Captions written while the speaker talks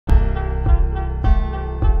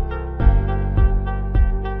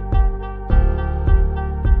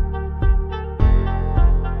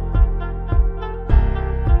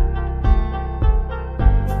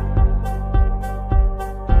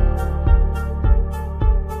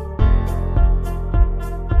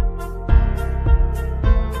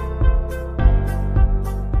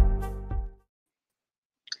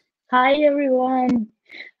Hi everyone.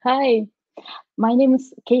 Hi, my name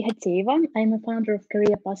is Kay Hateva. I'm a founder of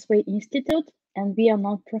Career Pathway Institute, and we are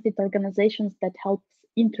non-profit organizations that helps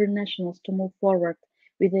internationals to move forward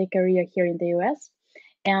with their career here in the US.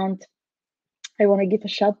 And I want to give a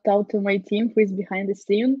shout out to my team who is behind the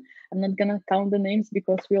scene. I'm not gonna count the names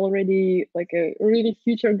because we're already like a really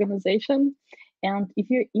huge organization. And if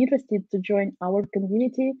you're interested to join our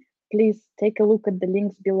community, please take a look at the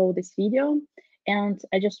links below this video. And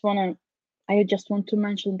I just want to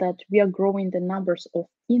mention that we are growing the numbers of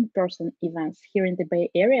in-person events here in the Bay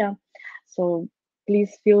Area. So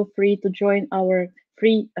please feel free to join our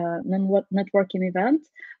free networking event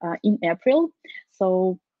in April.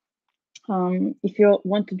 So if you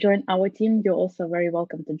want to join our team, you're also very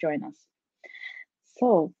welcome to join us.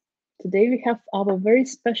 So today we have our very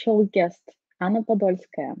special guest, Anna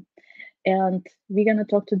Podolskaya, and we're gonna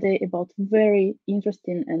talk today about very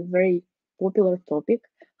interesting and very popular topic,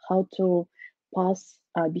 how to pass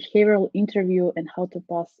a behavioral interview and how to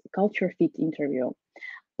pass culture fit interview.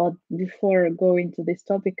 But before going to this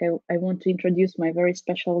topic, I want to introduce my very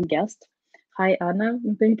special guest. Hi, Anna.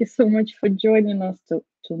 Thank you so much for joining us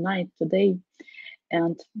today.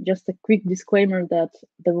 And just a quick disclaimer that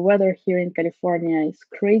the weather here in California is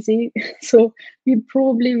crazy. So we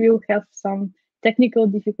probably will have some technical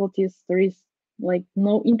difficulties. There is like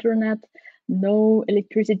no internet, no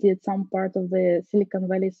electricity at some part of the Silicon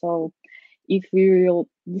Valley. So if we will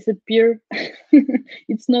disappear,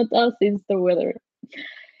 it's not us, it's the weather.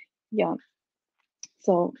 Yeah.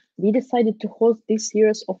 So we decided to host this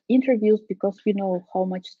series of interviews because we know how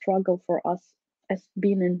much struggle for us as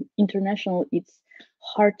being an international. It's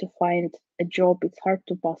hard to find a job. It's hard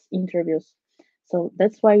to pass interviews. So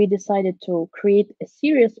that's why we decided to create a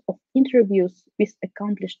series of interviews with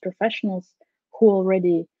accomplished professionals who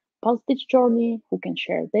already passed this journey, who can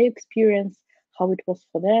share their experience, how it was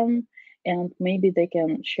for them, and maybe they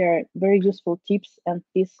can share very useful tips and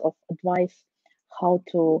piece of advice how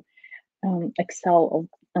to excel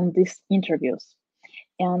on these interviews.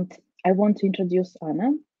 And I want to introduce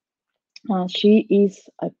Anna. She is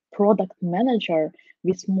a product manager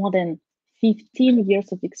with more than 15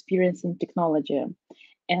 years of experience in technology.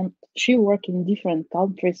 And she worked in different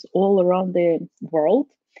countries all around the world.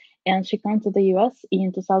 And she came to the US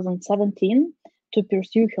in 2017 to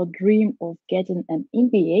pursue her dream of getting an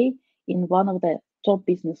MBA in one of the top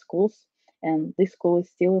business schools. And this school is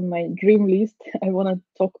still in my dream list. I want to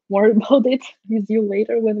talk more about it with you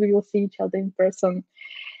later when we will see each other in person.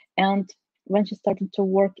 And when she started to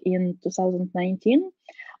work in 2019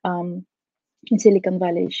 um, in Silicon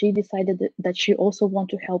Valley, she decided that she also want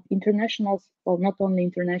to help internationals, well, not only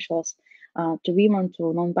internationals, to women,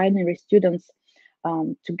 to non-binary students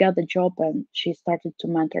to get a job, and she started to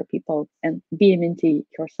mentor people and be a mentee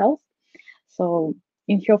herself. So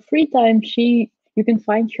in her free time, you can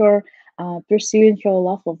find her pursuing her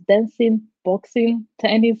love of dancing, boxing,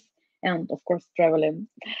 tennis, and of course traveling.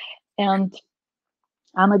 And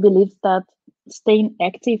Anna believes that staying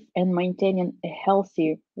active and maintaining a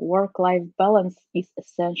healthy work-life balance is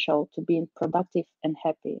essential to being productive and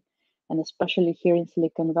happy. And especially here in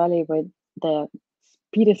Silicon Valley, where the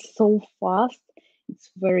speed is so fast,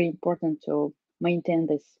 it's very important to maintain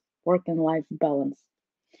this work and life balance.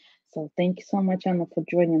 So thank you so much, Anna, for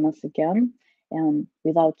joining us again. And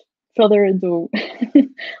without further ado,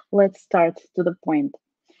 let's start to the point.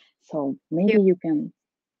 So You.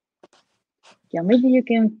 maybe you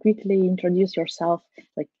can quickly introduce yourself.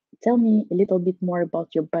 Like, tell me a little bit more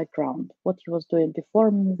about your background, what you was doing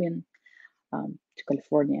before moving to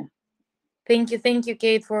California. Thank you,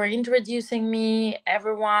 Kate, for introducing me.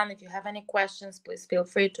 Everyone, if you have any questions, please feel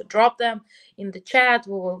free to drop them in the chat.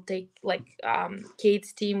 We will take,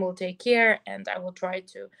 Kate's team will take care, and I will try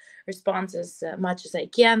to respond as much as I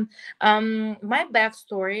can. My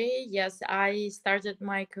backstory, yes, I started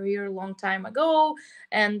my career a long time ago,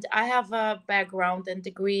 and I have a background and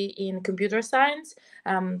degree in computer science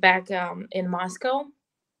back in Moscow.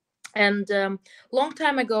 And long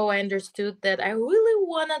time ago I understood that I really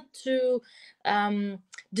wanted to um,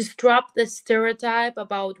 disrupt the stereotype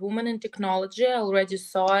about women in technology. I already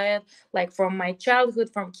saw it, like from my childhood,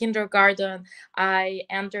 from kindergarten. I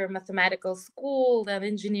entered mathematical school and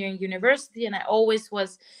engineering university, and I always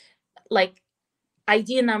was like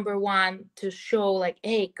idea number one to show like,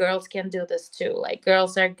 hey, girls can do this too, like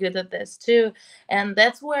girls are good at this too. And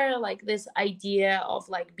that's where like this idea of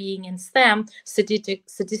like being in STEM,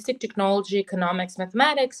 statistic, technology, economics,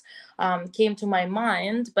 mathematics, came to my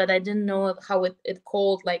mind, but I didn't know how it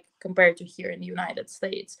called like compared to here in the United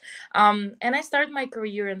States. And I started my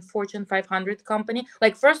career in Fortune 500 company.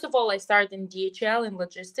 Like first of all, I started in DHL in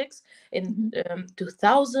logistics in Mhm.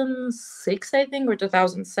 2006, I think, or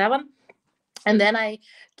 2007. And then I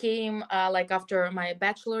came, like after my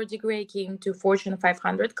bachelor degree, I came to Fortune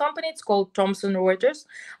 500 company. It's called Thomson Reuters,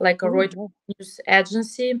 like a Oh, Reuters wow. news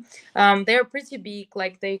agency. They're pretty big,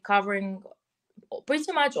 like they covering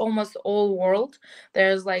pretty much almost all world.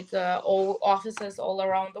 There's like all offices all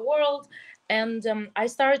around the world. And I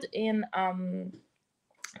started in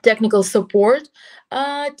technical support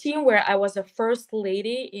team, where I was a first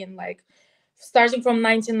lady in like starting from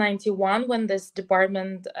 1991 when this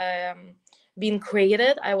department being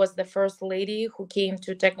created. I was the first lady who came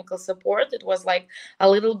to technical support. It was like a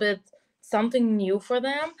little bit something new for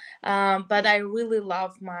them, but I really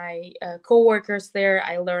love my co-workers there.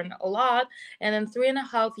 I learned a lot, and in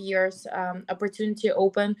 3.5 years, opportunity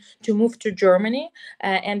opened to move to Germany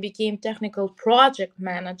and became technical project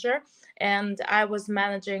manager. And I was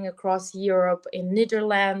managing across Europe in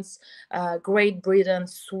Netherlands, Great Britain,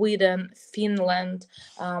 Sweden, Finland,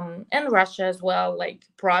 and Russia as well, like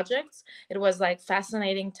projects. It was like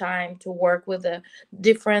fascinating time to work with the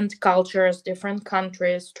different cultures, different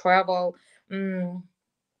countries, travel. Mm,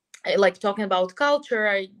 like talking about culture,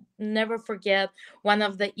 I never forget one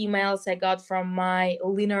of the emails I got from my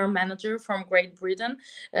linear manager from Great Britain,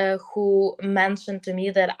 who mentioned to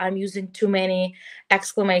me that I'm using too many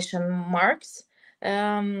exclamation marks,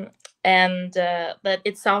 um, and that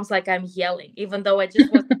it sounds like I'm yelling, even though I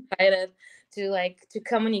just was excited to like to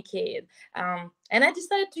communicate. And I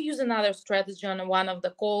decided to use another strategy on one of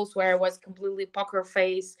the calls where I was completely poker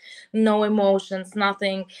face, no emotions,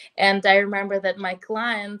 nothing. And I remember that my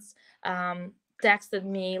clients um, texted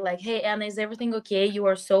me like, "Hey Anna, is everything okay? You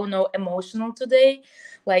are so no emotional today."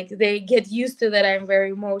 Like they get used to that I'm very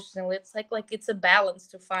emotional. It's like it's a balance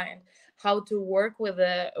to find how to work with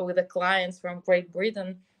the clients from Great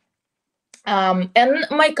Britain. And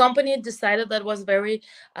my company decided that was very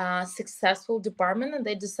successful department, and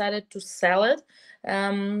they decided to sell it.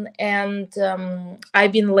 And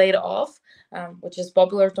I've been laid off, which is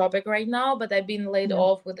popular topic right now. But I've been laid Yeah.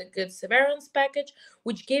 off with a good severance package,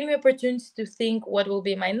 which gave me opportunity to think what will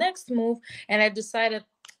be my next move. And I decided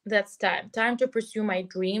that's time to pursue my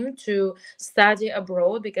dream to study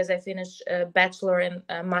abroad, because I finished a bachelor and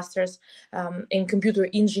a master's in computer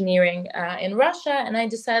engineering in Russia. And I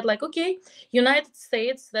decided like, okay, United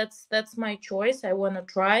States, that's my choice. I want to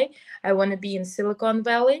try. I want to be in Silicon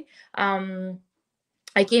Valley.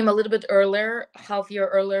 I came a little bit earlier, half year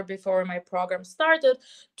earlier before my program started,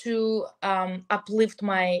 to uplift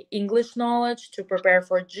my English knowledge, to prepare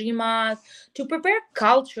for GMAT, to prepare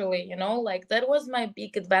culturally. Like that was my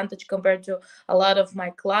big advantage compared to a lot of my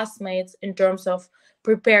classmates in terms of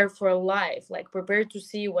prepare for life, like prepare to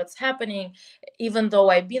see what's happening. Even though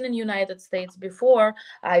I've been in United States before,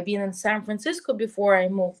 I've been in San Francisco before I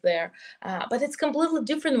moved there, but it's completely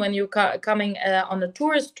different when you're coming on the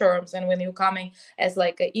tourist terms, and when you're coming as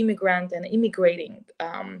like an immigrant and immigrating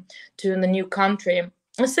to the new country.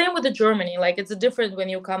 The same with the Germany. Like it's different when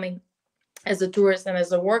you're coming as a tourist and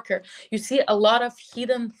as a worker. You see a lot of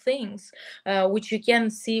hidden things, which you can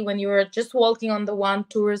see when you're just walking on the one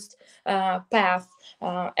tourist path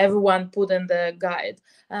everyone put in the guide.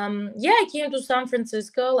 Yeah, I came to San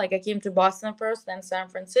Francisco. Like I came to Boston first, then San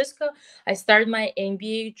Francisco. I started my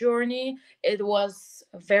MBA journey. It was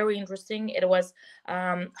very interesting. It was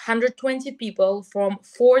 120 people from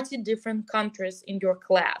 40 different countries in your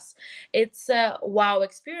class. It's a wow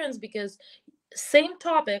experience, because same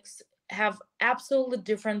topics have absolutely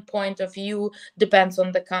different point of view, depends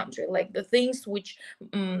on the country. Like the things which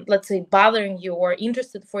let's say bothering you or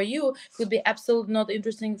interested for you could be absolutely not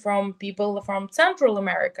interesting from people from Central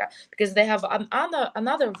America, because they have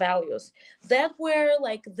another values. That were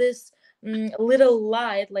like this little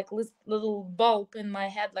light, like this little bulb in my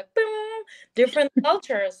head, like boom, different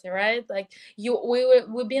cultures, right? Like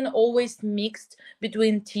we've been always mixed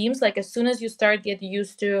between teams. Like as soon as you start get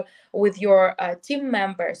used to with your team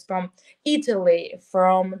members from Italy,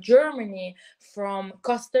 from Germany, from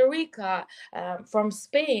Costa Rica, from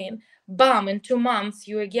Spain, bam, in 2 months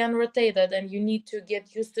you again rotated, and you need to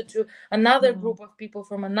get used to another Yeah. group of people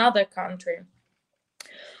from another country.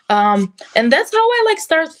 And that's how I like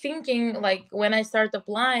start thinking, like when I start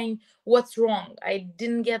applying, what's wrong? I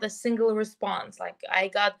didn't get a single response. Like I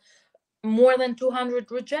got more than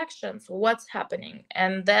 200 rejections. What's happening?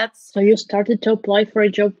 And that's So you started to apply for a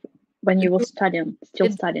job when you were studying, still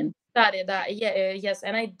it. studying. Studied that, yeah, yes,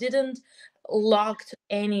 and I didn't locked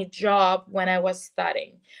any job when I was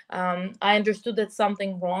studying. I understood that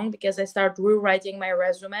something wrong because I started rewriting my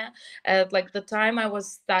resume. At like the time I was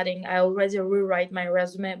studying, I already rewrite my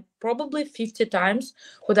resume probably 50 times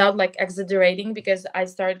without like exaggerating, because I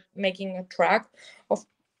started making a track of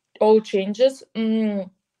all changes.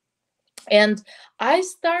 And I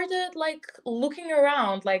started like looking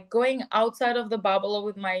around, like going outside of the bubble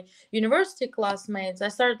with my university classmates. I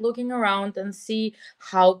started looking around and see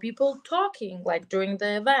how people talking like during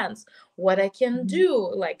the events, what I can Mhm.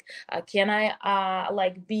 do, like can I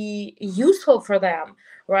like be useful for them,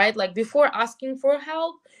 right? Like before asking for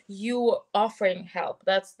help, you offering help.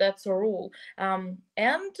 That's a rule.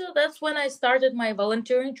 And that's when I started my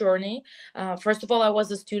volunteering journey. First of all, I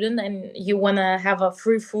was a student, and you want to have a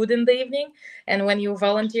free food in the evening. And when you're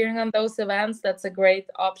volunteering on those events, that's a great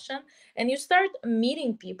option. And you start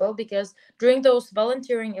meeting people, because during those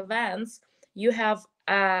volunteering events, you have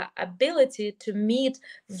ability to meet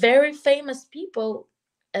very famous people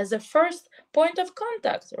as a first point of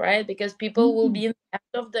contact, right? Because people will Mhm. be in the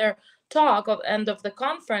end of their talk, of end of the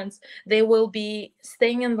conference, they will be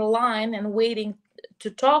staying in the line and waiting to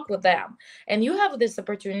talk with them, and you have this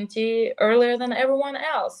opportunity earlier than everyone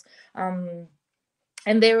else.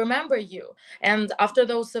 And they remember you. And after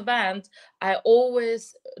those events, I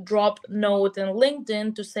always drop note in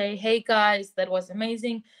LinkedIn to say, hey guys, that was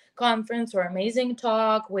amazing conference or amazing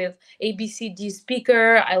talk with abcd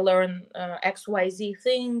speaker. I learned xyz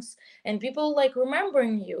things, and people like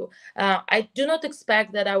remembering you. I do not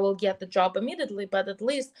expect that I will get the job immediately, but at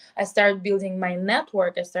least I start building my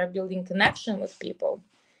network, I start building connection with people.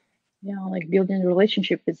 Yeah, like building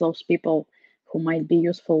relationship with those people who might be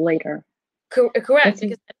useful later. Correct, That's a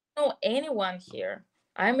because I don't know anyone here.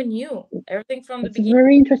 I'm new, everything from the that's a beginning.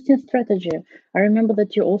 very interesting strategy. I remember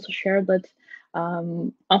that you also shared that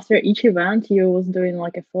after each event you was doing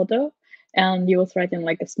like a photo and you was writing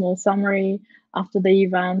like a small summary after the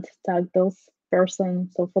event, tag those person.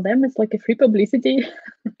 So for them it's like a free publicity.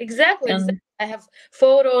 Exactly, exactly. And I have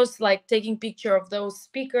photos like taking picture of those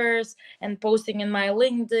speakers and posting in my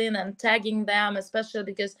LinkedIn and tagging them, especially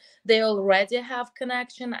because they already have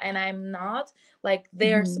connection and I'm not. Like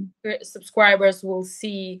their mhm, subscribers will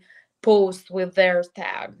see post with their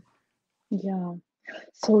tag. yeah.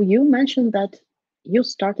 So you mentioned that you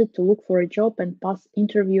started to look for a job and pass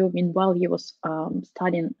interview meanwhile you was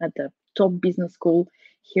studying at the top business school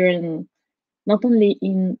here in not only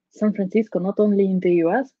in San Francisco, not only in the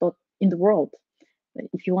US, but in the world.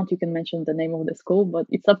 If you want, you can mention the name of the school, but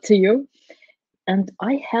it's up to you. And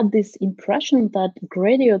I had this impression that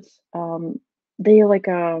graduates, they like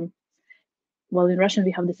well, in Russian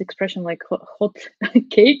we have this expression like hot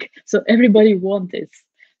cake, so everybody want this.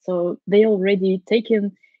 So they already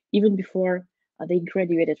taken even before they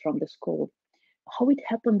graduated from the school. How it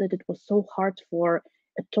happened that it was so hard for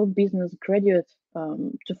a top business graduate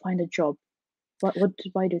to find a job? What?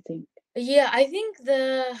 Why do you think? Yeah, I think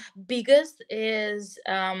the biggest is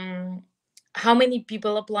how many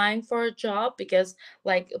people applying for a job, because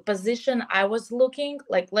like a position I was looking,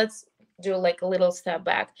 like let's do like a little step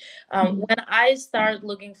back. Mhm. When I started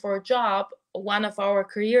looking for a job, one of our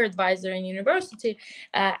career advisor in university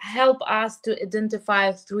help us to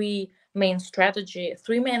identify three main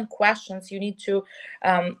questions you need to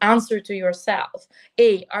answer to yourself.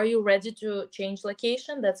 A, are you ready to change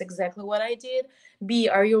location? That's exactly what I did. B,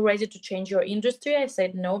 are you ready to change your industry? I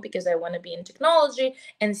said no, because I want to be in technology.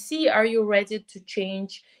 And C, are you ready to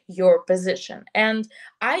change your position? And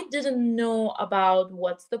I didn't know about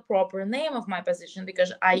what's the proper name of my position,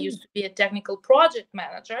 because I Ooh, used to be a technical project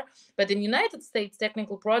manager. But in United States,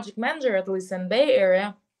 technical project manager, at least in Bay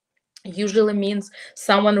Area, usually means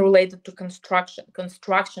someone related to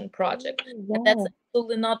construction project, and that's wow.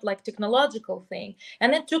 absolutely not like technological thing.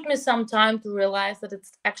 And it took me some time to realize that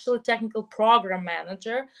it's actually technical program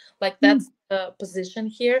manager, like Hmm. that's the position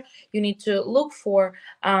here you need to look for.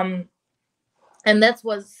 And that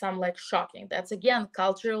was some like shocking. That's again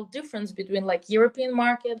cultural difference between like European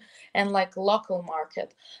market and like local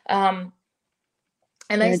market. um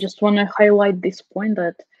and Yeah, I I just want to highlight this point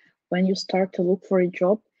that when you start to look for a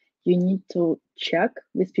job, you need to check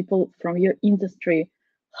with people from your industry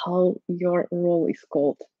how your role is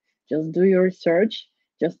called. Just do your research,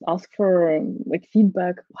 just ask for like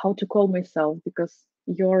feedback, how to call myself, because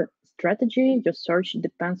your strategy, your search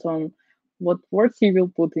depends on what words you will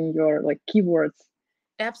put in your like keywords,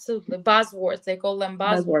 absolutely buzzwords, they call them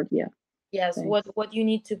buzzwords. buzzword. Yeah, Yes, thanks. what you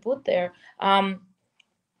need to put there.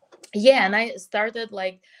 Yeah, and I started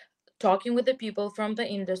like talking with the people from the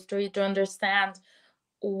industry to understand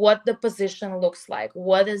what the position looks like,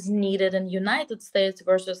 what is needed in United States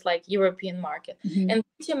versus like European market. Hmm. And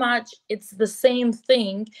pretty much it's the same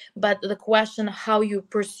thing, but the question how you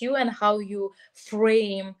pursue and how you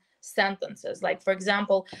frame sentences. Like for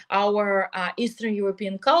example, our Eastern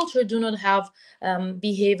European culture do not have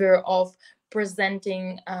behavior of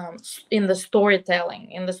presenting in the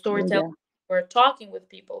storytelling. In the Oh, storytelling, yeah. we're talking with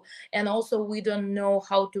people, and also we don't know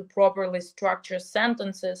how to properly structure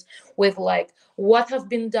sentences with like what have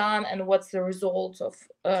been done and what's the results of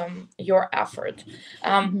your effort.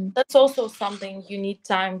 Hmm. That's also something you need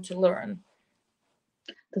time to learn.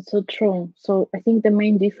 That's so true. So I think the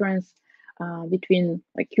main difference between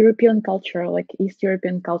like European culture, like East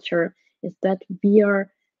European culture, is that we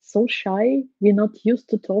are so shy. We're not used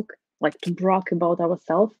to talk, like to brag about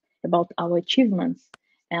ourselves, about our achievements.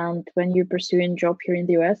 And when you're pursuing job here in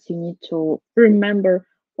the US, you need to remember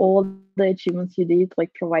all the achievements you did,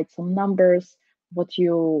 like provide some numbers, what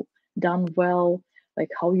you done well, like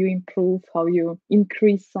how you improve, how you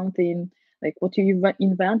increase something, like what you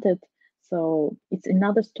invented. So it's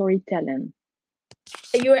another storytelling.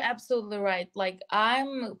 You're absolutely right. Like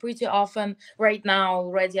I'm pretty often right now,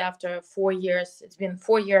 already after 4 years, it's been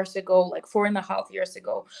 4 years ago, like 4.5 years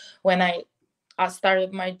ago, when I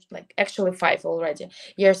started my, like actually 5 already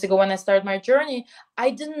years ago when I started my journey. I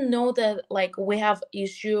didn't know that like we have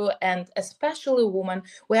issue, and especially women,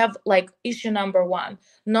 we have like issue number one,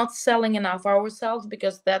 not selling enough ourselves,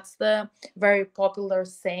 because that's the very popular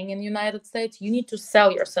saying in United States. You need to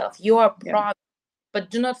sell yourself. You are Yeah. product. But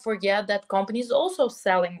do not forget that companies also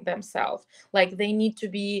selling themselves. Like they need to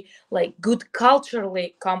be like good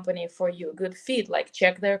culturally company for you, good fit. Like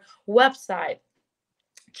check their website,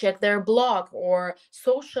 check their blog or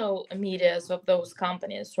social medias of those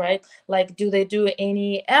companies, right? Like do they do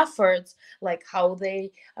any efforts, like how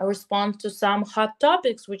they respond to some hot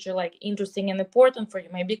topics which are like interesting and important for you,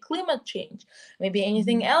 maybe climate change, maybe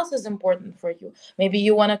anything Mhm. else is important for you, maybe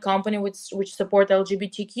you want a company which support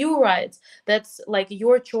LGBTQ rights. That's like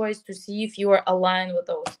your choice to see if you are aligned with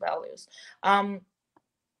those values.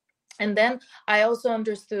 And then I also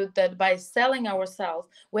understood that by selling ourselves,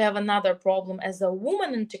 we have another problem as a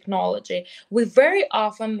woman in technology. We very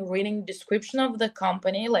often reading description of the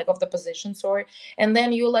company, like of the position, sorry, and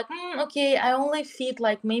then you're like, okay, I only fit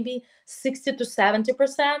like maybe 60 to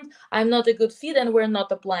 70%. I'm not a good fit, and we're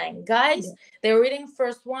not applying. Yeah. Guys, they're reading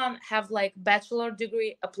first one, have like bachelor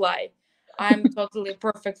degree, apply. I'm totally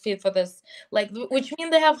perfect fit for this, like which mean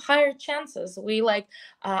they have higher chances. We like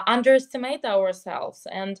underestimate ourselves,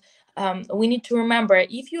 and we need to remember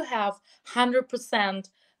if you have 100%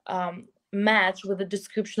 match with the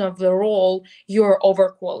description of the role, you're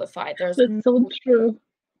overqualified. There's That's no, so true.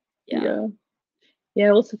 yeah, Yeah. Yeah,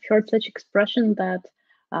 I also heard such expression that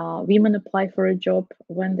women apply for a job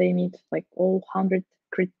when they meet like all 100%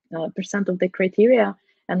 of the criteria,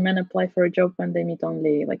 and men apply for a job when they meet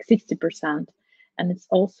only like 60%. And it's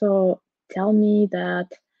also tell me that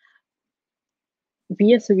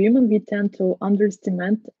we as a women we tend to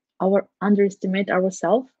underestimate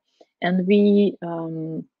ourselves, and we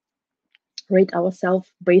rate ourselves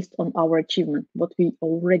based on our achievement, what we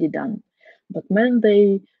already done. But men,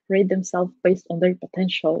 they rate themselves based on their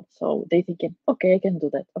potential. So they thinking, okay, I can do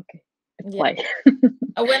that. Okay, yeah. apply.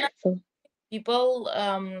 When So people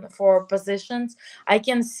for positions, I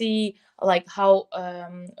can see like how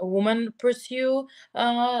women pursue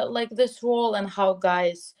like this role, and how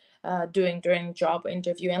guys doing during job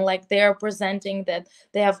interview, and like they are presenting that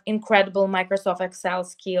they have incredible Microsoft Excel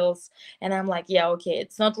skills, and I'm like, yeah, okay,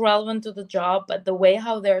 it's not relevant to the job, but the way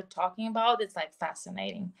how they're talking about it's like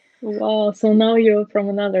fascinating. wow, so now you're from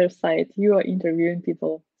another side. You are interviewing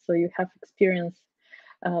people, so you have experience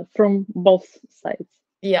from both sides.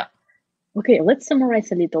 Yeah. Okay, let's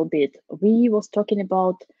summarize a little bit. We was talking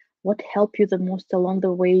about what helped you the most along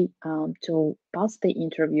the way to pass the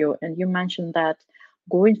interview, and you mentioned that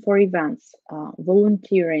going for events,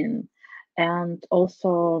 volunteering, and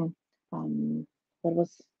also um, what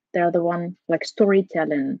was the other one? Like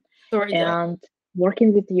storytelling, Storytelling. and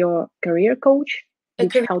working with your career coach, A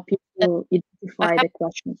which career help you that to I identify have. the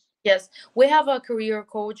questions. Yes, we have a career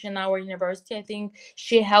coach in our university. I think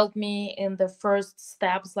she helped me in the first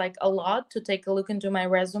steps like a lot, to take a look into my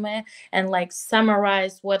resume and like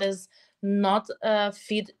summarize what is not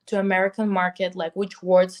fit to American market, like which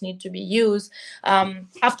words need to be used.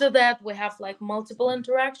 After that, we have like multiple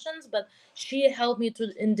interactions, but she helped me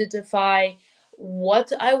to identify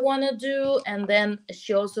what I want to do. And then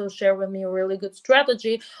she also shared with me a really good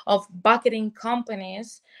strategy of bucketing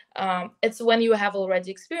companies. It's when you have already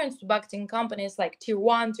experienced bucketing companies like tier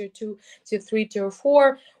one, tier two, tier three, tier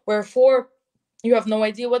four, where four, you have no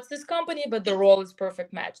idea what's this company, but the role is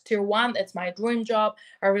perfect match. Tier one, it's my dream job.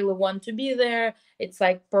 I really want to be there. It's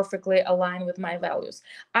like perfectly aligned with my values.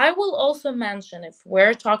 I will also mention, if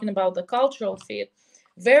we're talking about the cultural fit,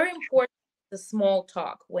 very important, the small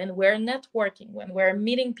talk when we're networking, when we're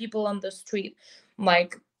meeting people on the street.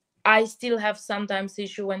 Like, I still have sometimes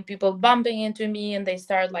issue when people bumping into me and they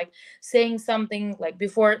start like saying something like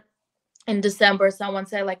before in December, someone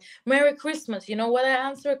said like Merry Christmas. You know what I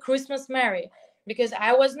answer? Christmas Merry. Because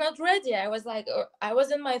I was not ready. I was like, I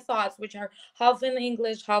was in my thoughts, which are half in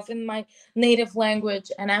English, half in my native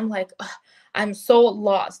language. And I'm like, ugh, I'm so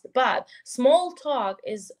lost. But small talk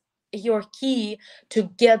is your key to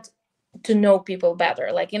get to know people better.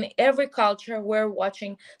 Like in every culture, we're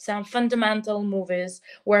watching some fundamental movies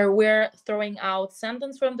where we're throwing out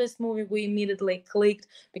sentence from this movie we immediately clicked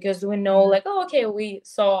because we know like, oh, okay, we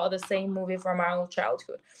saw the same movie from our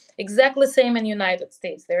childhood. Exactly same in United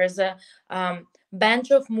States. There is a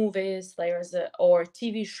bunch of movies, there's a, or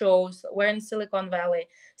TV shows. We're in Silicon Valley,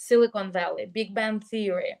 Big Bang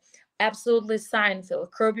Theory, absolutely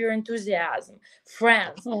Seinfeld, Curb Your Enthusiasm,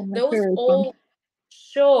 Friends. Oh, my Those favorite one. all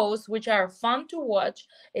shows which are fun to watch.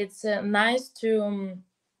 It's nice to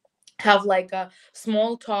have like a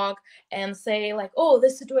small talk and say like, oh,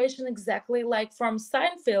 this situation exactly like from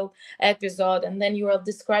Seinfeld episode, and then you are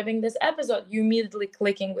describing this episode, you immediately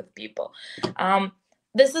clicking with people. um,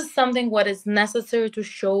 this is something what is necessary to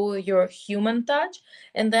show your human touch.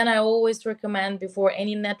 And then I always recommend before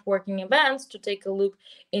any networking events to take a look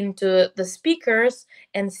into the speakers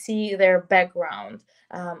and see their background.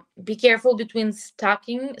 Be careful between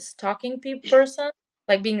stalking person,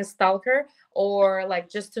 like being a stalker, or like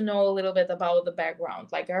just to know a little bit about the background.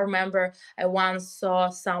 Like I remember I once saw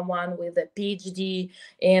someone with a PhD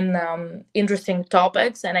in interesting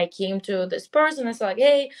topics, and I came to this person. I said like,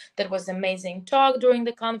 hey, that was amazing talk during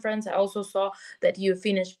the conference. I also saw that you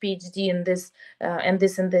finished PhD in this and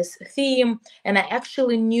this theme, and I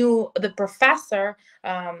actually knew the professor.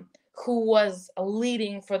 Who was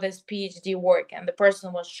leading for this PhD work, and the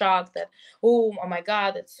person was shocked that, oh my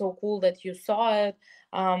god, it's so cool that you saw it.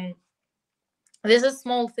 um, these are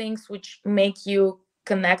small things which make you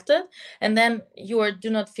connected, and then do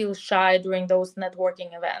not feel shy during those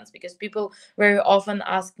networking events, because people very often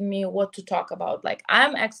ask me what to talk about. Like,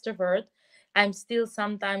 I'm extrovert, I'm still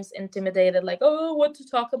sometimes intimidated, like, oh, what to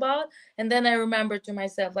talk about. And then I remember to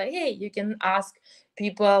myself like, hey, you can ask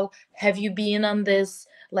people, have you been on this,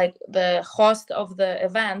 like the host of the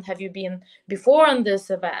event, have you been before on this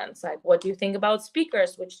event, like what do you think about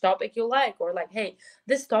speakers, which topic you like, or like, hey,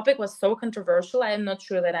 this topic was so controversial, I am not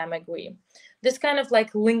sure that I'm agree. This kind of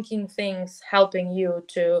like linking things, helping you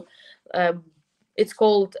to uh, it's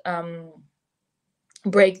called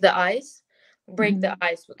break the ice, break the Mhm.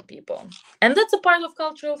 ice with people. And that's a part of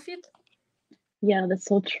cultural fit. Yeah, that's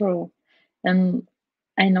so true. And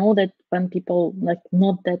I know that when people like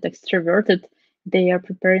not that extroverted, they are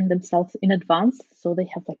preparing themselves in advance. So they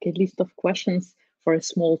have like a list of questions for a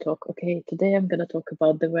small talk. Okay, today I'm gonna talk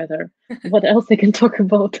about the weather. What else I can talk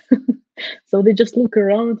about? So they just look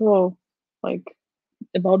around, oh, like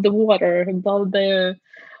about the water, about the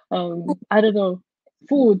I don't know,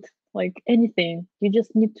 food, like anything. You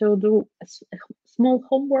just need to do a small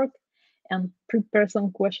homework and prepare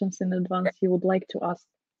some questions in advance you would like to ask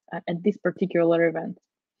at this particular event.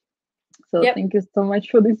 So Yep. thank you so much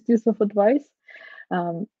for this piece of advice.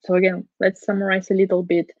 So again, let's summarize a little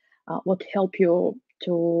bit what helped you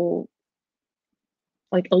to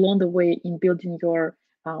like along the way in building your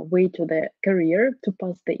way to the career to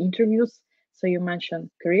pass the interviews. So you mentioned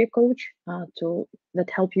career coach to that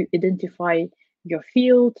help you identify your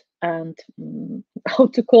field and how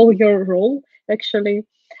to call your role actually.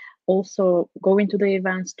 Also going to the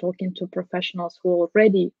events, talking to professionals who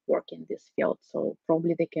already work in this field, so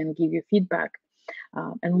probably they can give you feedback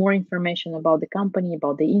and more information about the company,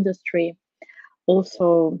 about the industry.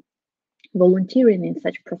 Also volunteering in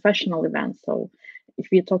such professional events. So if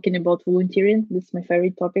we're talking about volunteering, this is my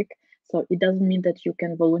favorite topic. So it doesn't mean that you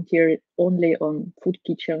can volunteer only on food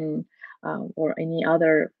kitchen or any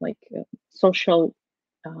other like social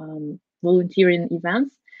volunteering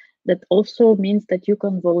events. That also means that you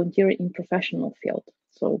can volunteer in professional field.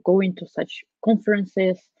 So going to such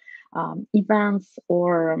conferences, events,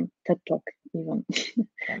 or TED Talk even.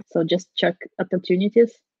 So just check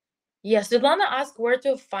opportunities. Yes, Svetlana asked where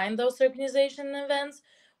to find those organization events,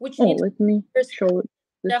 which Oh, need let me first. show it.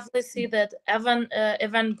 This, definitely see that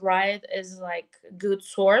Eventbrite is like good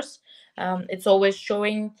source. It's always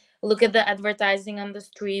showing. Look at the advertising on the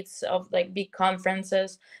streets of like big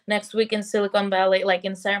conferences. Next week in Silicon Valley, like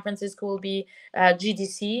in San Francisco, will be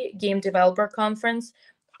GDC, Game Developer Conference.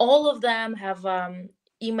 All of them have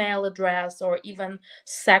email address or even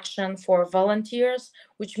section for volunteers,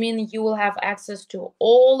 which means you will have access to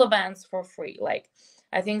all events for free. Like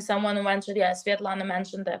I think someone mentioned, yeah, Svetlana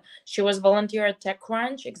mentioned that she was volunteer at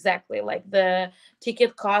TechCrunch. Exactly. Like the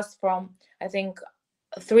ticket cost from, I think,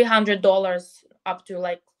 $300 up to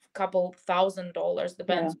like couple $1,000, yeah.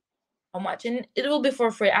 depends how much. And it will be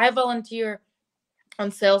for free. I volunteer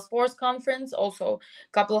on Salesforce conference, also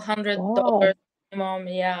couple $100 Wow. minimum.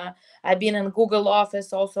 Yeah, I've been in Google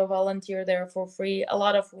Office, also volunteer there for free. A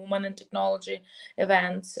lot of women in technology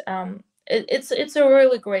events. It's a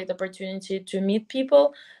really great opportunity to meet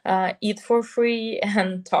people, eat for free,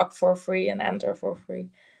 and talk for free, and enter for free.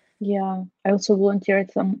 Yeah. I also volunteered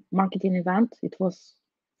at some marketing event. It was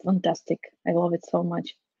fantastic. I love it so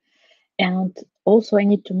much. And also, I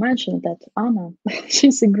need to mention that Anna,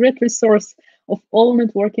 she's a great resource of all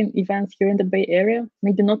networking events here in the Bay Area.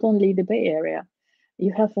 Maybe not only the Bay Area.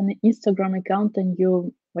 You have an Instagram account, and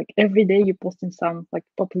you like every day you posting some like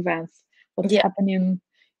top events, what's Yeah. happening.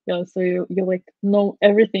 Yeah, so you like know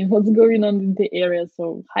everything what's going on in the area.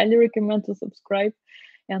 So highly recommend to subscribe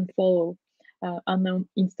and follow Anna on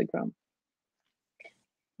Instagram.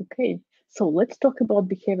 Okay, so let's talk about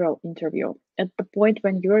behavioral interview. At the point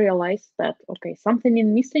when you realize that, okay, something is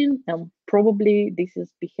missing, and probably this is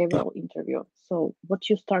behavioral interview. So what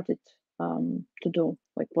you started to do?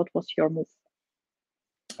 Like, what was your move?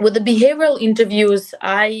 With the behavioral interviews,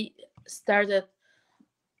 I started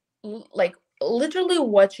like literally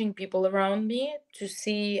watching people around me to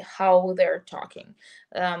see how they're talking.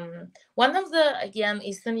 One of the, again,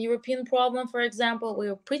 Eastern European problem, for example, we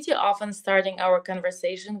are pretty often starting our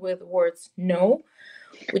conversation with words no,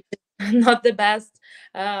 which is not the best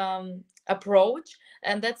approach.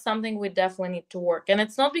 And that's something we definitely need to work. And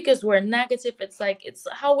it's not because we're negative, it's like it's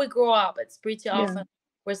how we grow up. It's pretty Yeah. often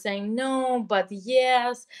we're saying no, but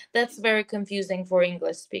yes. That's very confusing for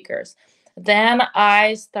English speakers. Then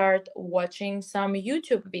I start watching some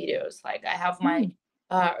YouTube videos. Like I have my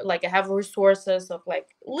Mm, like I have resources of like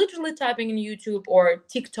literally typing in YouTube or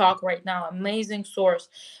TikTok right now, amazing source.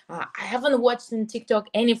 I haven't watched in TikTok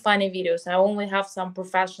any funny videos. I only have some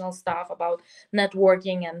professional stuff about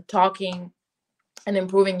networking and talking and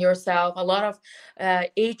improving yourself. A lot of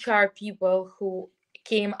HR people who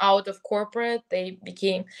came out of corporate, they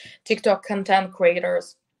became TikTok content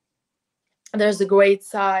creators. There's a great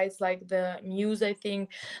sites like the Muse, I think,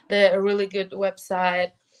 the really good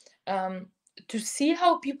website, um, to see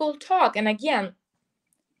how people talk. And again,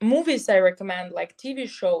 movies I recommend, like TV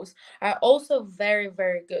shows, are also very,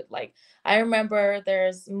 very good. Like I remember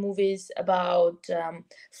there's movies about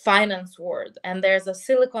finance world, and there's a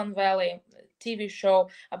Silicon Valley TV show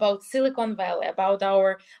about Silicon Valley, about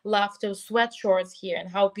our love to sweatshirts here and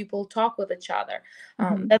how people talk with each other.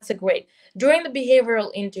 mhm. That's a great. During the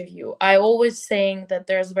behavioral interview, I always saying that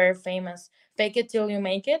there's very famous fake it till you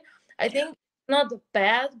make it. I think not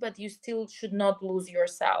bad, but you still should not lose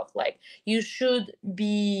yourself. Like you should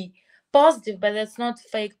be positive, but that's not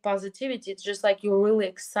fake positivity. It's just like you're really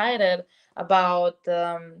excited about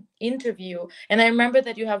the interview. And I remember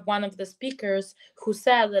that you have one of the speakers who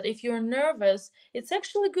said that if you're nervous, it's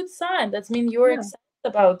actually a good sign. That means you're Yeah, excited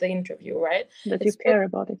about the interview, right? that you it's re- care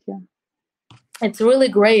about it. Yeah. it's really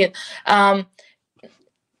great. Not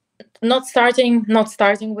starting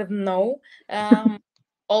with no.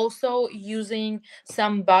 Also using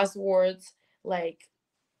some buzzwords like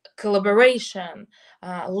collaboration,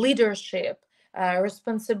 leadership,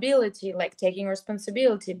 responsibility, like taking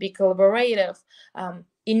responsibility, be collaborative,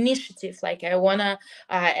 initiative, like I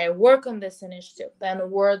work on this initiative. Then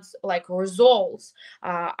words like results,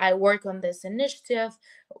 I work on this initiative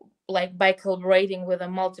like by collaborating with the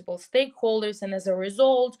multiple stakeholders, and as a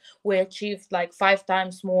result we achieved like 5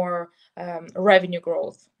 times more revenue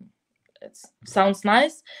growth. It sounds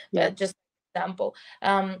nice, Yes. but just example.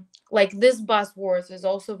 Like this buzzwords is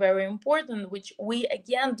also very important, which we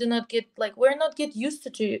again do not get, like we're not get used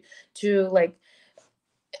to like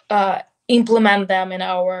implement them in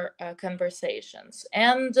our conversations.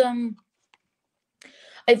 And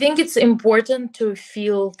I think it's important to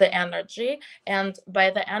feel the energy. And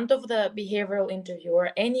by the end of the behavioral interview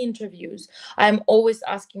or any interviews, I'm always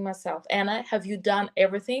asking myself, Anna, have you done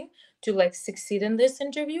everything to like succeed in this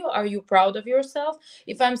interview? Are you proud of yourself?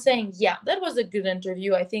 If I'm saying, yeah, that was a good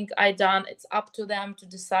interview, I think I done, it's up to them to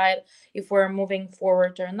decide if we're moving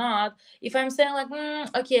forward or not. If I'm saying like,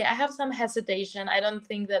 okay, I have some hesitation, I don't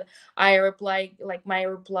think that I reply, like my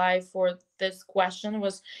reply for this question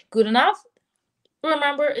was good enough,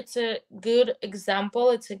 remember, it's a good example,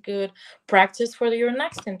 it's a good practice for your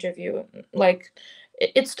next interview. Like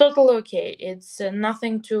it's totally okay, it's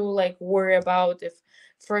nothing to like worry about if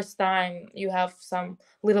first time you have some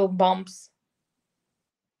little bumps.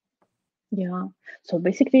 Yeah. So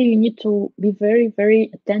basically, you need to be very,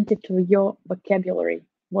 very attentive to your vocabulary,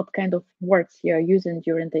 what kind of words you are using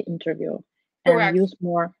during the interview, and Correct. use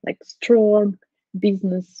more like strong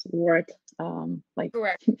business word, like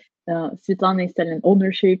Correct. Svetlana is telling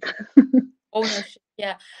ownership. Ownership,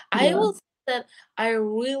 yeah. I Yeah. will say that I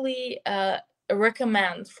really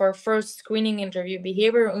recommend for first screening interview,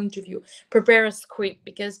 behavioral interview, prepare a script,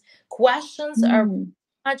 because questions are Mm,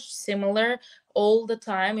 much similar all the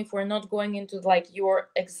time. If we're not going into like your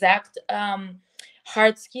exact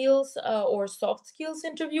hard skills or soft skills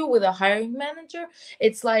interview with a hiring manager,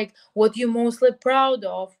 it's like what you're mostly proud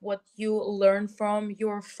of, what you learn from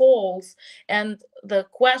your faults. And the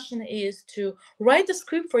question is to write a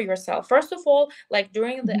script for yourself first of all, like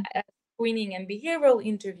during the mhm. screening and behavioral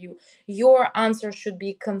interview. Your answer should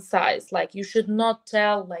be concise, like you should not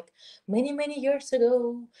tell like many years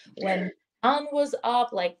ago when sun was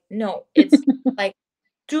up. Like no, it's like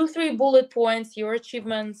 2 3 bullet points, your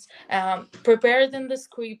achievements, prepared in the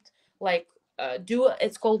script. Like do,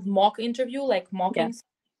 it's called mock interview, like Yeah. mocking.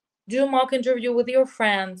 Do a mock interview with your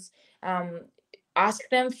friends, um, ask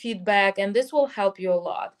them feedback, and this will help you a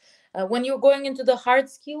lot. When you're going into the hard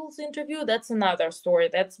skills interview, that's another story,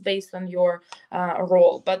 that's based on your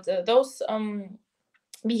role. But those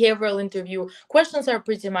behavioral interview questions are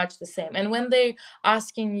pretty much the same. And when they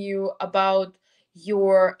asking you about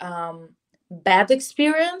your bad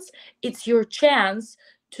experience, it's your chance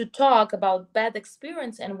to talk about bad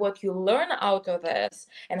experience and what you learn out of this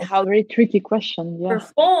and That's a how very tricky question. Yeah.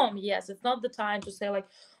 perform. Yes, it's not the time to say like,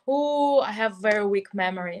 "Oh, I have very weak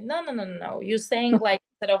memory." No, no, no, no, no. You're saying like,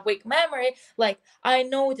 instead of weak memory, like I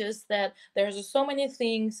noticed that there's so many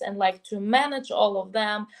things, and like to manage all of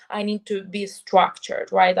them, I need to be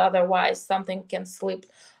structured, right? Otherwise, something can slip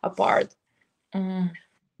apart. Mm.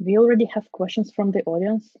 We already have questions from the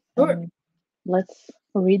audience. Sure. Let's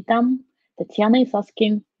read them. Tatiana is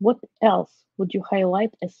asking, what else would you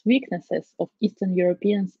highlight as weaknesses of Eastern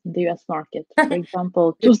Europeans in the US market? For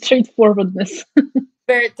example, too straightforwardness.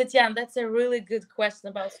 Very, Tatiana, that's a really good question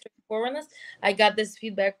about straightforwardness. I got this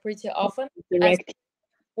feedback pretty often. As Direct.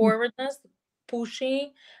 forwardness,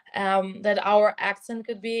 pushy, that our accent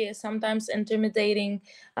could be sometimes intimidating,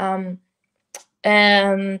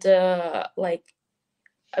 and like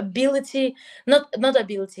ability, not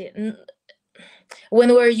ability,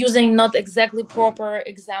 when we're using not exactly proper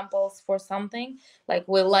examples for something, like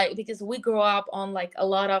we like, because we grow up on like a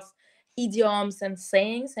lot of idioms and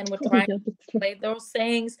sayings, and we're Oh, trying yeah, that's to true. play those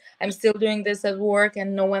sayings. I'm still doing this at work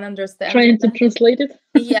and no one understands Trying what. to translate it.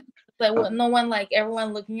 Yeah, but no one, like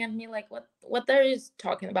everyone looking at me like what they're is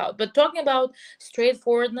talking about. But talking about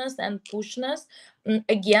straightforwardness and pushness,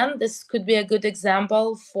 again, this could be a good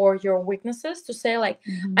example for your weaknesses to say like,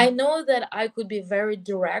 I Mhm. know that I could be very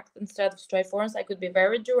direct instead of straightforward. I could be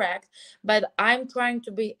very direct, but I'm trying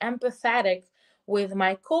to be empathetic with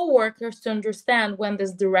my coworkers to understand when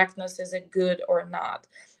this directness is a good or not.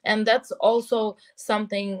 And that's also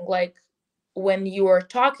something like when you are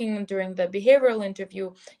talking during the behavioral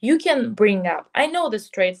interview, you can bring up, I know the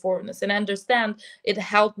straightforwardness and understand it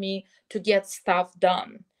helped me to get stuff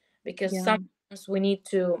done, because Yeah, sometimes we need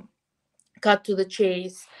to cut to the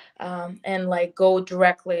chase, and like go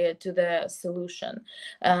directly to the solution.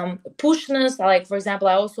 Pushness, like for example,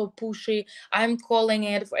 I also pushy, I'm calling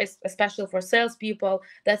it for, especially for salespeople,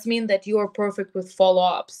 that's mean that you are perfect with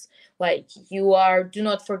follow-ups. Like you are, do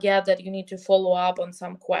not forget that you need to follow up on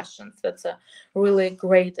some questions. That's a really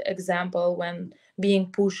great example when being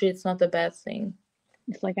pushy, it's not a bad thing.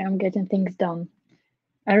 it's like I'm getting things done.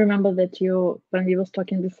 I remember that you, when we was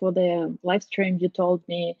talking before the live stream, you told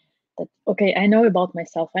me that, okay, I know about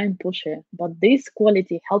myself, I'm pushy, but this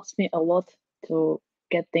quality helps me a lot to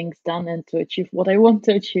get things done and to achieve what I want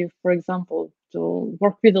to achieve. For example, to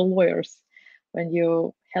work with the lawyers when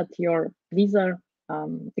you had your visa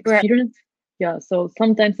Right. experience. Yeah, so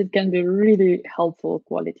sometimes it can be really helpful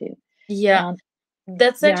quality. Yeah. And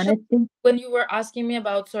That's Yeah, and actually I think. when you were asking me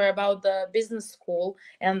about, sorry, about the business school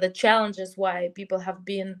and the challenges why people have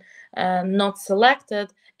been not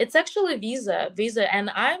selected. It's actually visa, and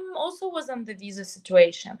I'm also was in the visa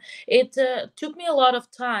situation. It took me a lot of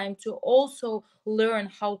time to also learn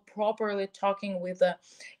how properly talking with the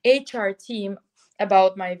HR team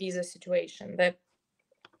about my visa situation, that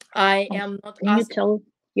I Oh, am not can you asking. tell,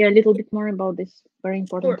 yeah, a little bit more about this very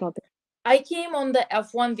important Sure. topic? I came on the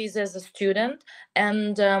F1 visa as a student,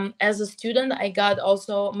 and as a student, I got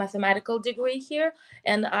also mathematical degree here,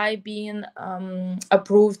 and I been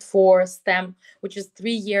approved for STEM, which is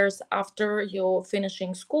 3 years after you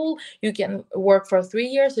finishing school. You can work for 3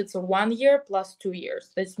 years. It's a 1 year plus 2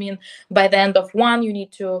 years. This means by the end of one, you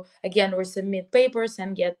need to again resubmit papers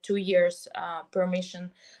and get 2 years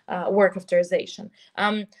permission, work authorization.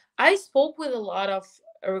 I spoke with a lot of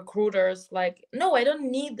recruiters like, no, I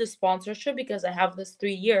don't need the sponsorship because I have this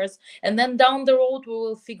 3 years, and then down the road we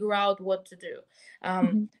will figure out what to do. um,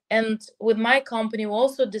 Hmm. and with my company we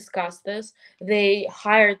also discussed this. They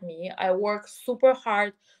hired me. I work super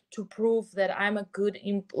hard to prove that I'm a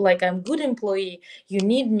like I'm good employee. You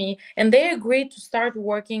need me, and they agreed to start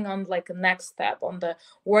working on like a next step on the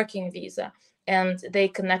working visa. And they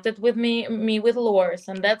connected with me with lawyers,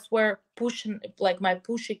 and that's where pushing, like my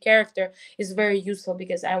pushy character is very useful,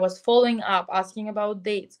 because I was following up, asking about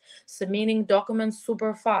dates, submitting documents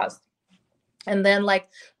super fast, and then like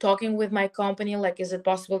talking with my company, like, is it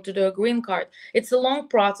possible to do a green card? It's a long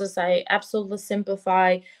process. I absolutely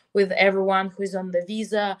simplify with everyone who's on the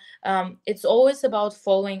visa. It's always about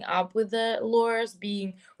following up with the lawyers,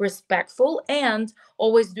 being respectful, and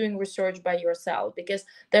always doing research by yourself, because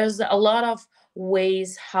there's a lot of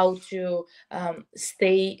ways how to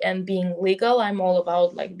stay and being legal. I'm all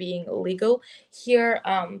about like being legal here.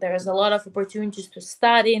 There's a lot of opportunities to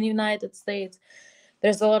study in United States.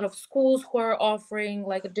 There's a lot of schools who are offering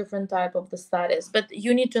like a different type of the studies, but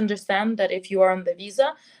you need to understand that if you are on the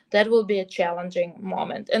visa, that will be a challenging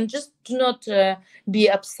moment, and just do not be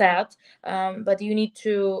upset. But you need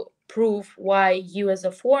to prove why you as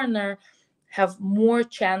a foreigner have more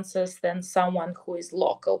chances than someone who is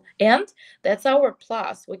local. And that's our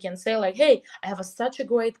plus. We can say like, hey, I have such a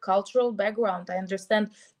great cultural background, I understand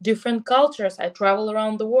different cultures, I travel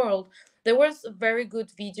around the world. There was a very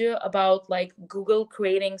good video about like Google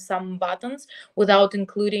creating some buttons without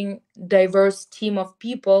including diverse team of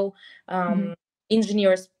people, Hmm.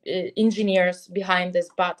 engineers behind this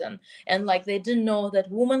button, and like they didn't know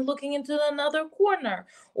that woman looking into another corner,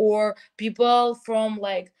 or people from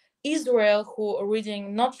like Israel who are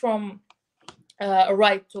reading not from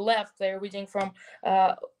right to left. They're reading from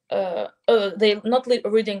uh, they're not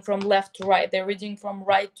reading from left to right. They're reading from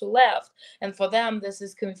right to left, and for them this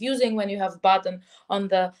is confusing when you have button on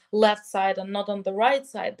the left side and not on the right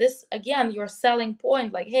side. This again your selling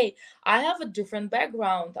point, like, hey, I have a different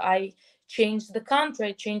background. I changed the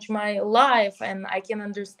country, changed my life, and I can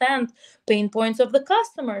understand pain points of the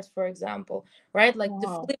customers, for example, right? Like the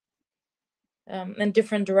Wow, flip in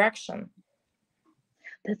different direction.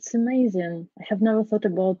 that's amazing. I have never thought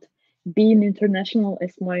about being international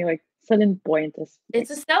as my like selling point. As It's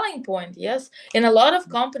like, a selling point, yes. In a lot of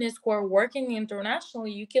companies who are working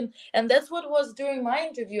internationally, you can, and that's what was during my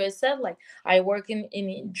interview. I said, like, I work in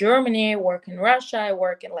Germany, I work in Russia, I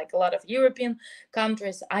work in like a lot of European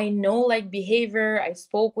countries. I know like behavior. I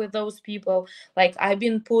spoke with those people. Like, I've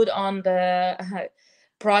been put on the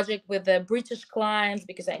project with the British clients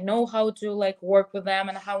because I know how to like work with them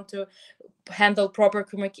and how to handle proper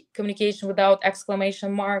communication without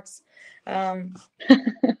exclamation marks. Um,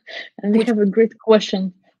 and we which have a great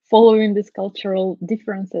question following these cultural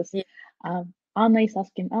differences. Anna is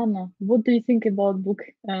asking, Anna, what do you think about book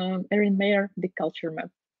Erin Mayer, The Culture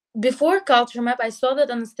Map? Before culture map, I saw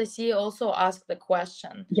that Anastasia also asked the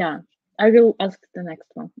question. Yeah, I will ask the next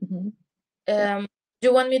one. Yeah, Um, do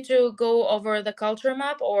you want me to go over the culture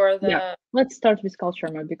map or yeah. the Let's start with Culture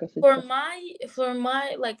Map because it for was.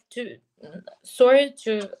 my like to sorry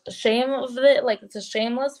to shame of it, like it's a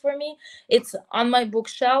shameless for me. It's on my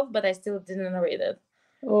bookshelf, but I still didn't read it.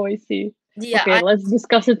 Oh, I see. Yeah, Okay, let's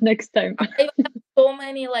discuss it next time. I have so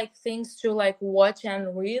many like things to like watch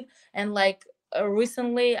and read, and like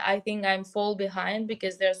recently I think I'm fall behind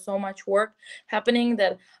because there's so much work happening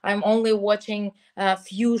that I'm only watching a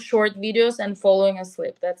few short videos and falling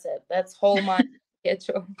asleep. That's it. That's whole my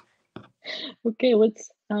schedule. Okay,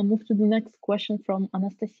 let's move to the next question from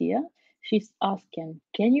Anastasia. She's asking,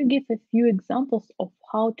 can you give a few examples of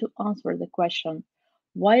how to answer the question,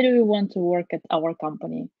 why do you want to work at our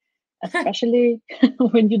company? Especially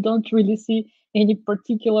when you don't really see any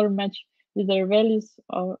particular match with their values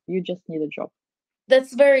or you just need a job.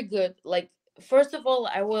 That's very good. Like first of all,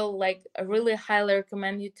 I will like really highly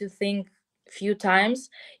recommend you to think few times.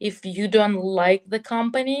 If you don't like the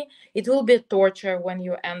company, it will be torture when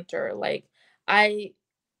you enter. Like, I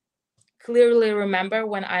clearly remember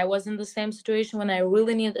when I was in the same situation, when I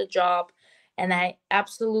really need a job and I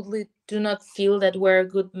absolutely do not feel that we're a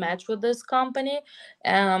good match with this company.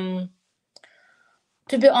 um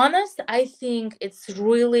to be honest, I think it's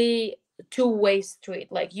really two-way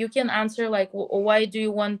street. Like, you can answer like, why do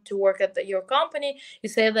you want to work at your company? You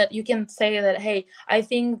say that, you can say that, hey, I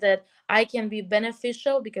think that I can be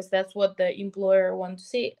beneficial, because that's what the employer want to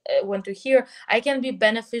see, want to hear. I can be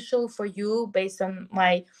beneficial for you based on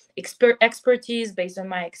my expertise, based on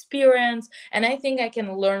my experience, and I think I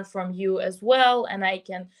can learn from you as well, and I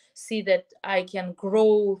can see that I can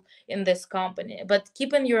grow in this company. But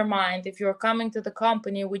keep in your mind, if you're coming to the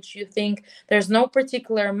company which you think there's no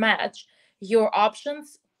particular match, your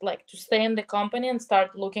options, like to stay in the company and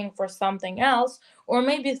start looking for something else, or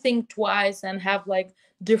maybe think twice and have like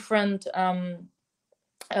different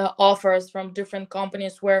offers from different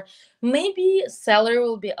companies, where maybe salary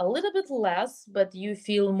will be a little bit less but you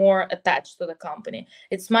feel more attached to the company.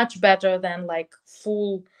 It's much better than like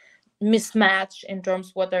full mismatch in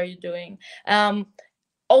terms what are you doing.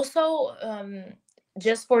 Also,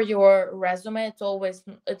 just for your resume,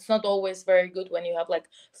 it's not always very good when you have like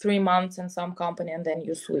 3 months in some company and then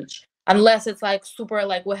you switch, unless it's like super,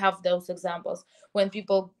 like we have those examples when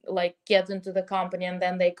people like get into the company and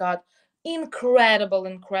then they got incredible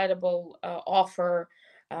offer.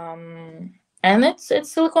 And it's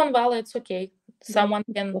Silicon Valley, it's okay. Yeah, Someone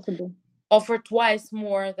it's can possible. offer twice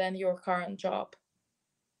more than your current job.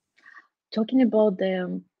 Talking about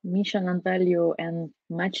the mission and value and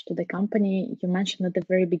match to the company, you mentioned at the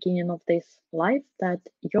very beginning of this live that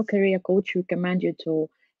your career coach recommend you to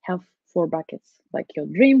have four buckets, like your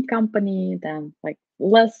dream company, then like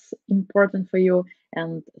less important for you,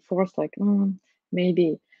 and fourth, like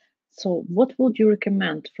maybe. So, what would you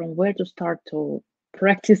recommend from where to start to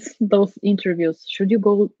practice those interviews? Should you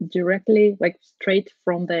go directly, like straight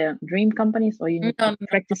from the dream companies, or you No, need to no,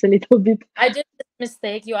 practice a little bit? I did this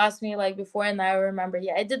mistake. You asked me like before, and I remember.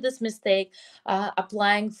 Yeah, I did this mistake,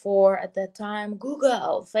 applying for at that time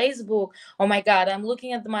Google, Facebook. Oh my God, I'm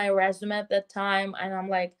looking at my resume at that time, and I'm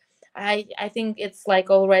like, I think it's like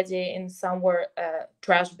already in somewhere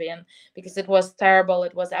trash bin, because it was terrible.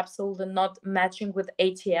 It was absolutely not matching with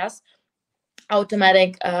ATS,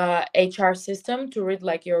 automatic HR system, to read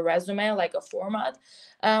like your resume like a format.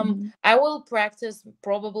 Mhm. I will practice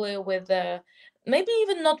probably with the, maybe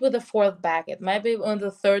even not with the fourth bucket, maybe on the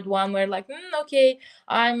third one, where like, okay,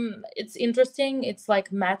 it's interesting, it's like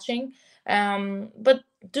matching. But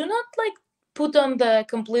do not like put on the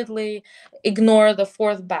completely ignore the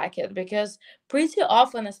fourth bucket, because pretty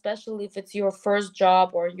often, especially if it's your first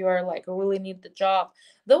job or you're like really need the job,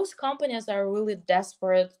 those companies are really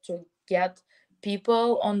desperate to get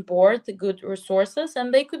people on board, the good resources,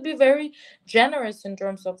 and they could be very generous in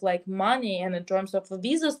terms of like money and in terms of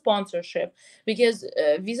visa sponsorship, because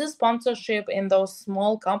visa sponsorship in those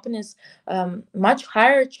small companies, much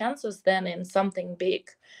higher chances than in something big.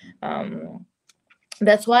 um,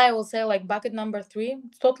 that's why I will say like bucket number three,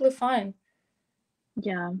 it's totally fine.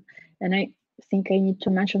 Yeah, and I think I need to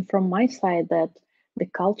mention from my side that the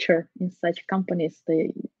culture in such companies,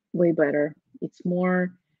 they way better. It's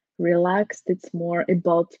more relaxed. It's more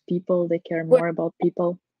about people. They care Well, more about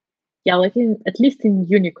people. Yeah, like in at least in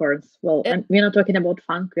unicorns. Well, it we're not talking about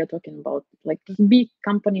funk. We're talking about like big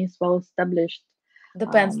companies, well established.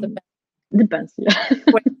 depends. Um, Depends. Yeah.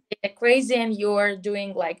 Crazy, and you're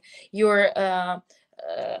doing like you're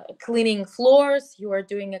cleaning floors, you are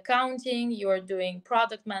doing accounting, you are doing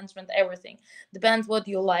product management, everything depends what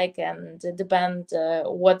you like, and it depend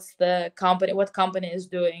what's the company, what company is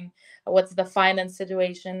doing, what's the finance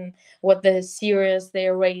situation, what the series they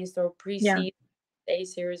raised or Yeah. pre-seed, A,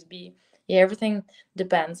 Series B. Yeah, everything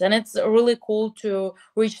depends. And it's really cool to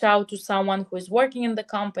reach out to someone who is working in the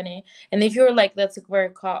company. And if you're like, that's a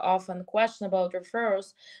very often question about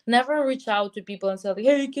referrals, never reach out to people and say, like,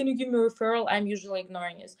 hey, can you give me a referral? I'm usually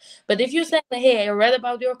ignoring it. But if you say, like, hey, I read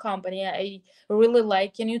about your company, I really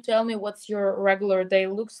like, can you tell me what's your regular day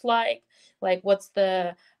looks like what's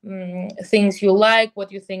the things you like,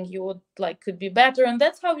 what you think you would like could be better, and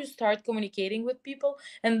that's how you start communicating with people.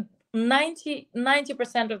 And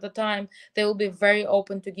 90% of the time they will be very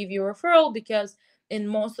open to give you a referral, because in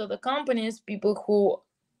most of the companies, people who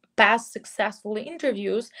pass successfully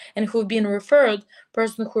interviews and who've been referred,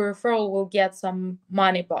 person who referral will get some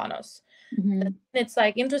money bonus. Hmm. It's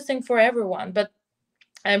like interesting for everyone. But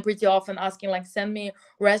I'm pretty often asking like send me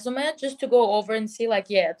resume just to go over and see like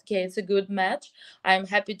yeah okay it's a good match. I'm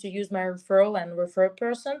happy to use my referral and refer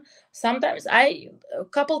person. Sometimes I a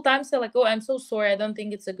couple times I like oh I'm so sorry I don't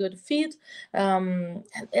think it's a good fit.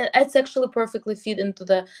 It's actually perfectly fit into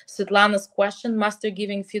the Svetlana's question, master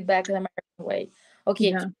giving feedback in American way.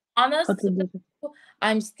 Okay, to Yeah, be how honest, to do that.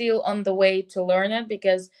 I'm still on the way to learn it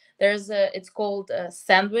because there's a it's called a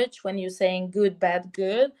sandwich when you're saying good bad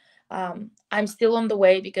good. I'm still on the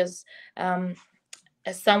way because um,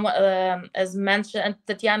 as someone as mentioned and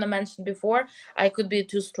Tatiana mentioned before, I could be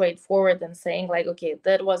too straightforward and saying like okay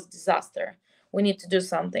that was disaster, we need to do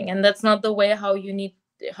something, and that's not the way how you need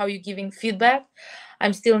how you giving feedback.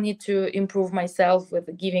 I'm still need to improve myself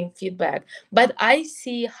with giving feedback, but I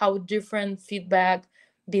see how different feedback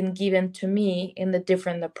been given to me in the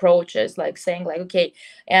different approaches, like saying like okay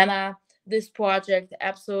Anna, this project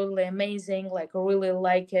absolutely amazing, like I really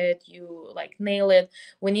like it, you like nail it,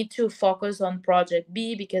 we need to focus on project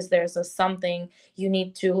B because there's a something you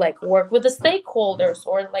need to like work with the stakeholders,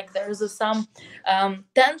 or like there's a some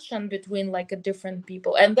tension between like a different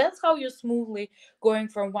people, and that's how you're smoothly going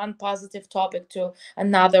from one positive topic to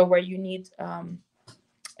another where you need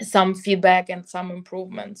some feedback and some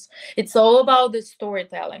improvements. It's all about the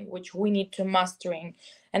storytelling which we need to mastering,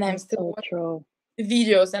 and I'm That's still so watching true.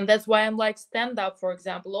 videos, and that's why I'm like stand up for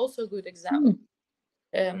example also a good Hmm.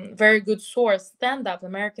 example, very good source stand up,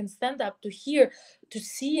 American stand up, to hear, to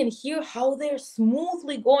see and hear how they're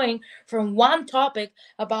smoothly going from one topic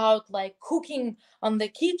about like cooking on the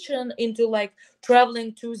kitchen into like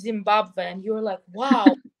traveling to Zimbabwe, and you're like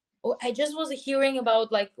wow. Oh, I just was hearing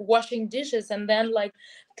about like washing dishes and then like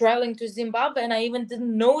traveling to Zimbabwe, and I even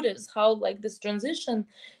didn't notice how like this transition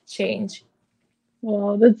change.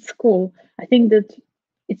 Well, that's cool. I think that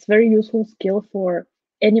it's very useful skill for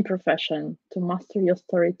any profession to master your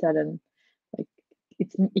storytelling. Like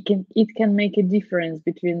it can make a difference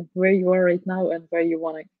between where you are right now and where you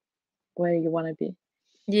wanna be.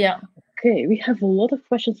 Yeah. Okay, we have a lot of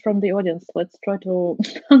questions from the audience. Let's try to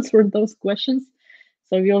answer those questions.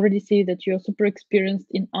 So we already see that you're super experienced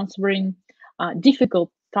in answering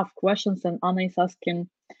difficult, tough questions, and Anna is asking,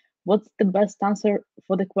 what's the best answer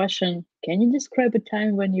for the question? Can you describe a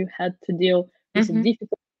time when you had to deal with a Hmm.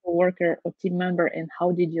 difficult worker or team member, and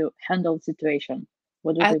how did you handle the situation?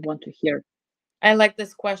 What do I they want to hear? I like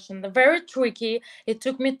this question. They're very tricky. It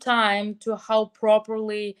took me time to how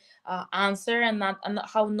properly answer, and not and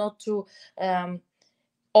how not to um,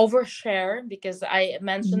 overshare, because I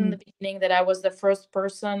mentioned in Hmm. the beginning that I was the first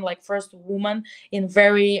person, like first woman in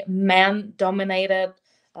very man dominated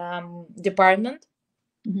department.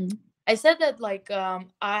 Hmm. I said that like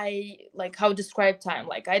I like how describe time.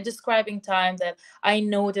 Like I describing time that I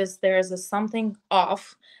noticed there is a something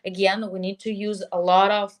off. Again, we need to use a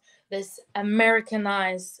lot of this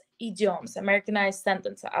Americanized idioms, Americanized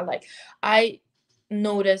sentence. I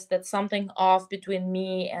noticed that something off between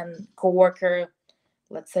me and coworker,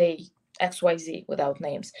 let's say XYZ without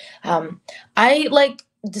names. I like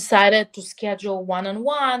decided to schedule one on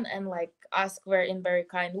one and like ask very in very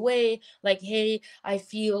kind way like hey I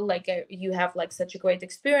feel like you have like such a great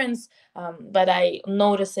experience, but I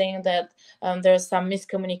noticing that there's some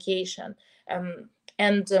miscommunication, um,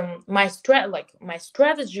 and my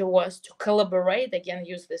strategy was to collaborate, again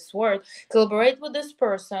use this word, collaborate with this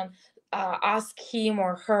person, ask him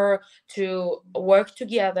or her to work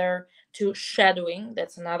together, to shadowing,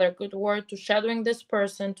 that's another good word, to shadowing this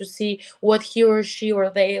person to see what he or she or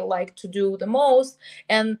they like to do the most.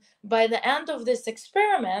 And by the end of this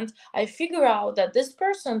experiment I figure out that this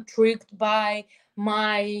person tricked by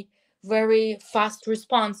my very fast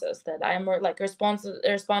responses, that I'm like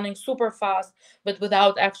responding super fast but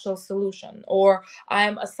without actual solution, or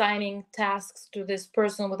I'm assigning tasks to this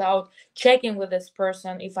person without checking with this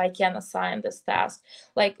person if I can assign this task.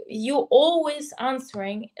 Like you always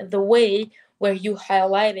answering the way where you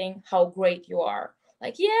highlighting how great you are,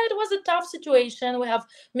 like yeah it was a tough situation, we have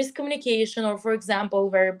miscommunication, or for example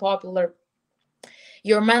very popular,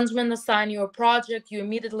 your management assign you a project, you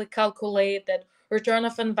immediately calculate that return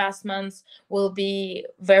of investments will be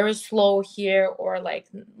very slow here, or like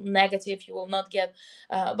negative, you will not get,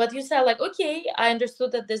 but you said like okay I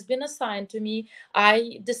understood that this been assigned to me,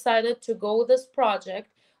 I decided to go with this project,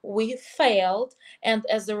 we failed, and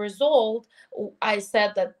as a result I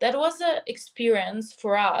said that that was an experience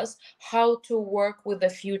for us how to work with the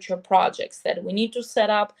future projects, that we need to set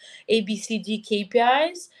up abcd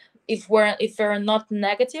kpis, if we're not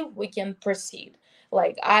negative we can proceed.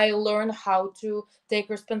 Like I learned how to take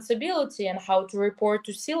responsibility and how to report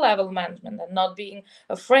to C-level management and not being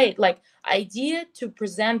afraid, like idea to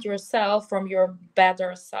present yourself from your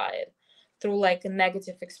better side. through like a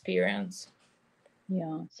negative experience.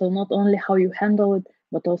 Yeah. So not only how you handle it,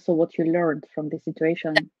 but also what you learned from the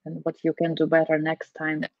situation and what you can do better next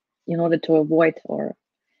time in order to avoid or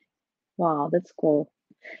wow, that's cool.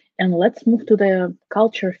 And let's move to the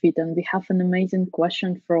culture fit. And we have an amazing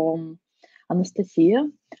question from Anastasia.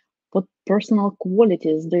 What personal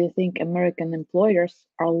qualities do you think American employers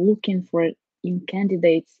are looking for in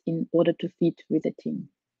candidates in order to fit with a team?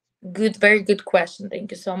 Good, very good question.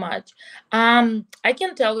 Thank you so much. I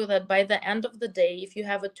can tell you that by the end of the day, if you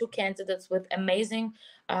have two candidates with amazing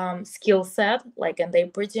skill set, like, and they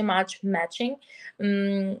pretty much matching,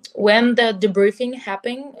 when the debriefing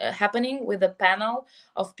happening with a panel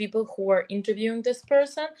of people who are interviewing this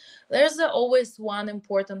person, there's always one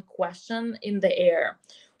important question in the air: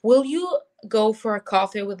 will you go for a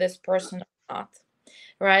coffee with this person or not?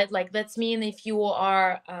 Right, like that's mean if you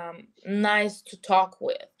are nice to talk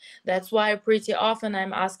with. That's why pretty often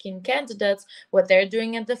I'm asking candidates what they're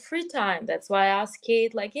doing at the free time. That's why I ask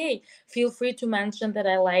Kate, like, hey, feel free to mention that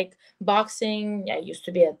I like boxing, I used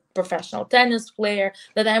to be a professional tennis player,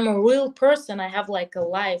 that I'm a real person, I have like a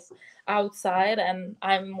life outside, and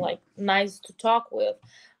I'm like nice to talk with.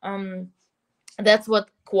 um that's what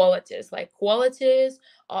qualities, like qualities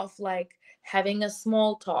of like having a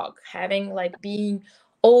small talk, having like being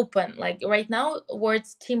open. Like right now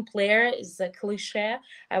words team player is a cliche,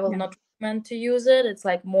 I will Yeah. not recommend to use it. It's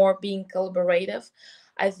like more being collaborative.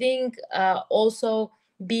 I think also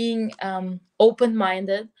being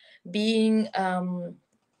open-minded, being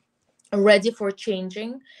ready for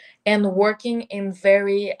changing, and working in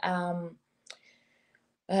very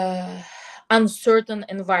uh, uncertain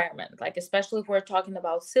environment, like especially if we're talking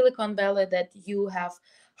about Silicon Valley, that you have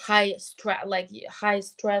high stress, like high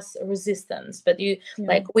stress resistance. But you, Yeah.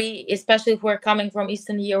 like we, especially if we're coming from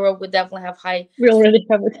Eastern Europe, we definitely have high We already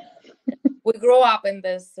have it. we grow up in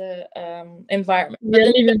this environment. We But are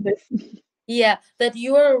then living this. yeah, that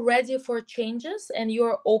you are ready for changes and you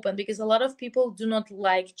are open, because a lot of people do not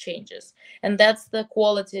like changes, and that's the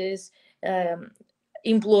qualities um,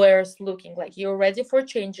 employers looking like. You're ready for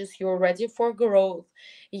changes, you're ready for growth,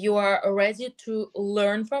 you are ready to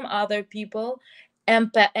learn from other people,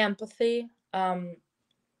 empathy.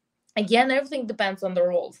 Again, everything depends on the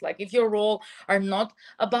roles. Like if your role are not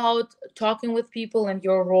about talking with people, and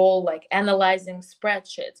your role like analyzing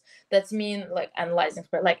spreadsheets, that's mean like analyzing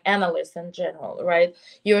like analysts in general, right?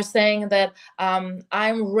 You're saying that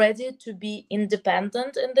I'm ready to be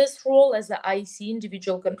independent in this role as an IC,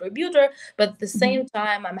 individual contributor, but at the Mhm. same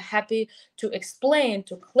time I'm happy to explain,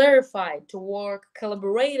 to clarify, to work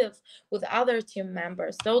collaborative with other team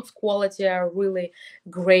members. Those qualities are really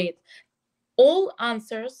great. All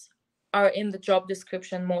answers are in the job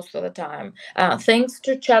description most of the time. Thanks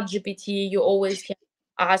to ChatGPT, you always can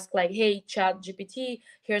ask like, "Hey, ChatGPT,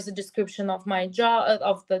 here's a description of my job,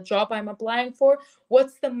 of the job I'm applying for.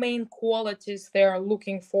 What's the main qualities they're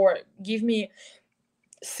looking for? Give me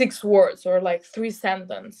 6 words or like 3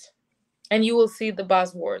 sentences, and you will see the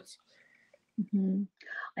buzzwords." Mhm.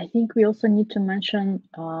 I think we also need to mention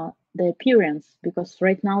the appearance because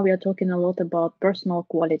right now we are talking a lot about personal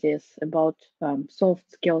qualities, about soft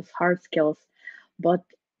skills, hard skills. But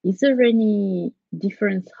is there any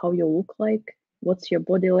difference how you look like? What's your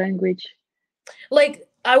body language? Like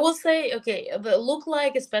I will say, okay, the look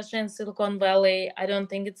like, especially in Silicon Valley, I don't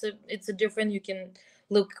think it's a different. You can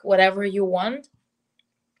look whatever you want.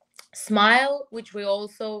 Smile, which we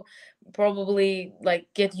also probably like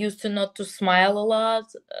get used to not to smile a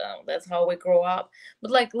lot. That's how we grow up. But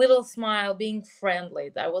like little smile, being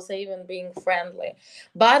friendly, I will say, even being friendly.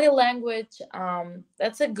 Body language,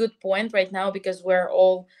 that's a good point right now because we're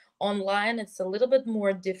all online. It's a little bit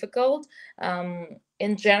more difficult.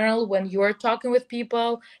 In general, when you're talking with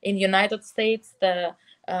people in United States, the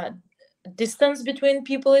uh, distance between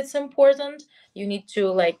people, it's important. You need to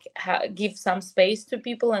like give some space to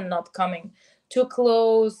people and not coming too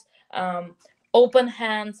close. Open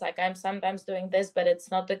hands, like I'm sometimes doing this, but it's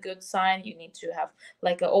not a good sign. You need to have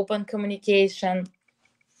like an open communication.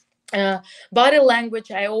 uh, Body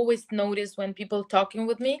language, I always notice when people talking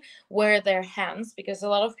with me wear their hands, because a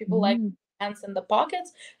lot of people like Mm, hands in the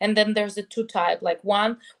pockets. And then there's a two type, like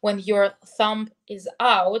one when your thumb is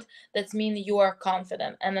out, that's mean you are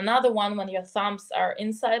confident, and another one when your thumbs are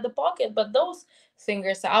inside the pocket but those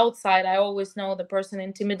fingers are outside. I always know the person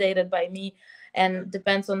intimidated by me, and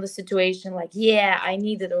depends on the situation, like, yeah, I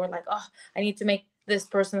need it, or like, oh, I need to make this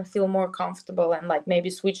person feel more comfortable, and like maybe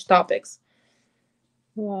switch topics.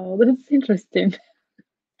 wow, that's interesting.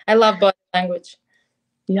 I love body language.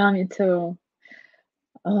 Yeah, me too.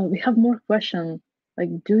 We have more questions. Like,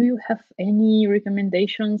 do you have any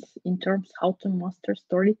recommendations in terms how to master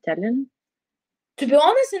storytelling? To be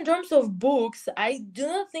honest, in terms of books, I do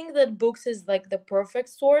not think that books is like the perfect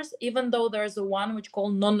source, even though there's a one which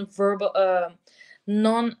called non-verbal,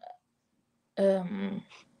 non um,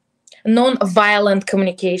 non-violent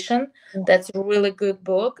communication. Oh, That's a really good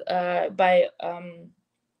book by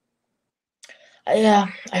yeah,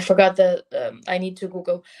 I forgot the I need to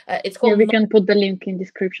Google. It's yeah, we called can put the link in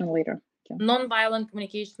description later. Yeah, Non-violent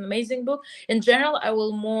communication. Amazing book. In general, I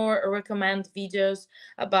will more recommend videos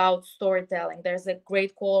about storytelling. There's a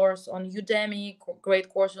great course on Udemy, great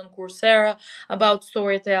course on Coursera about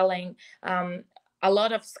storytelling. A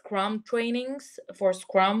lot of Scrum trainings for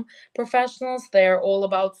Scrum professionals. They're all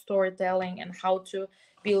about storytelling and how to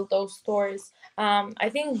build those stories. I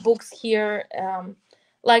think books here,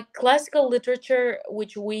 like classical literature,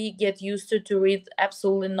 which we get used to read,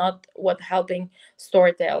 absolutely not what helping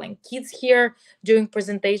storytelling. Kids here doing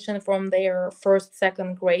presentation from their first,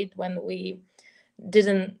 second grade, when we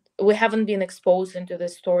haven't been exposed into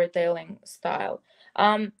this storytelling style.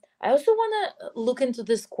 I also want to look into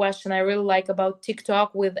this question I really like about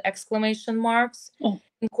TikTok with exclamation marks oh, in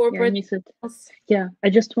yeah, I corporate miss it. emails. Yeah,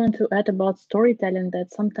 I just want to add about storytelling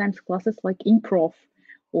that sometimes classes like improv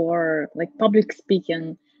or like public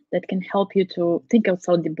speaking that can help you to think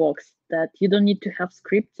outside the box, that you don't need to have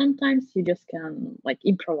script sometimes, you just can like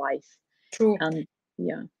improvise. True. And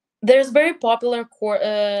yeah, There's very popular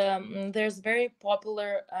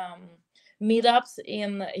meetups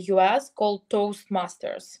in US called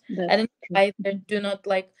Toastmasters. I that's don't know true. why they Mhm. do not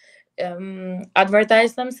like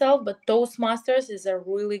advertise themselves, but Toastmasters is a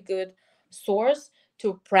really good source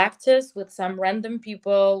to practice with some random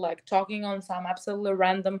people, like talking on some absolutely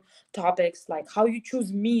random topics, like how you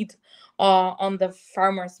choose meat on the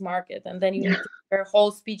farmers market, and then you Yeah. need to hear a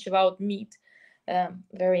whole speech about meat.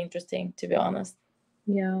 Very interesting, to be honest.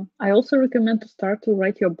 Yeah, I also recommend to start to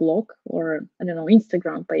write your blog or I don't know,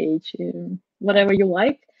 Instagram page, whatever you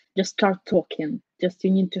like. Just start talking. Just you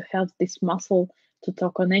need to have this muscle to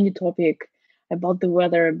talk on any topic about the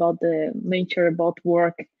weather, about the nature, about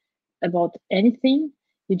work, about anything.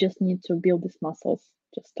 You just need to build these muscles.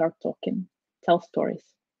 Just start talking, tell stories.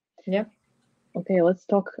 Yeah. Okay, let's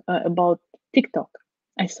talk about TikTok.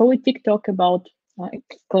 I saw a TikTok about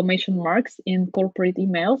exclamation marks in corporate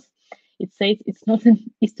emails. It says it's not an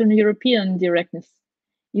Eastern European directness.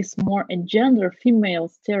 It's more a gender female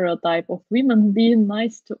stereotype of women being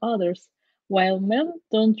nice to others, while men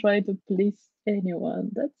don't try to please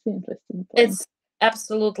anyone. That's an interesting point. It's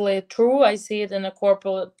absolutely true. I see it in the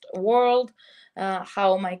corporate world,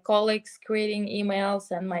 how my colleagues creating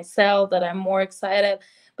emails and myself that I'm more excited.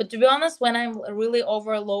 But to be honest, when I'm really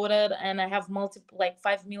overloaded and I have multiple, like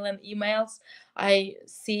 5 million emails, I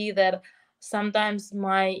see that sometimes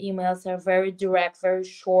my emails are very direct, very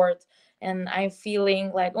short. And I'm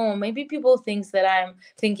feeling like, oh, maybe people thinks that I'm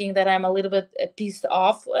thinking that I'm a little bit pissed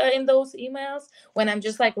off in those emails when I'm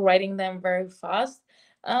just like writing them very fast.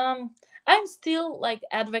 Um, I'm still like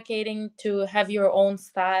advocating to have your own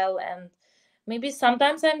style, and maybe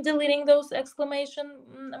sometimes I'm deleting those exclamation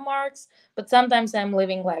marks, but sometimes I'm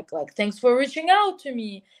leaving like thanks for reaching out to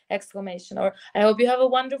me exclamation, or I hope you have a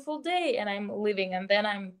wonderful day, and I'm leaving, and then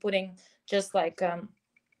I'm putting just like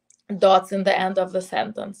dots in the end of the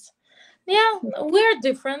sentence. Yeah, we're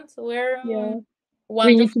different. We're Yeah, we need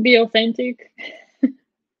wonderful. to be authentic.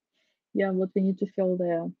 Yeah, but we need to feel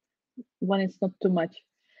the when it's not too much.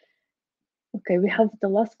 Okay, we have the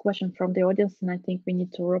last question from the audience, and I think we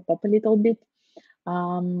need to wrap up a little bit.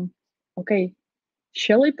 Um, okay,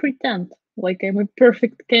 shall I pretend like I'm a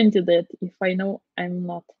perfect candidate if I know I'm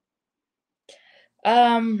not?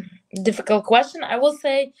 um Difficult question. I will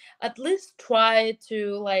say at least try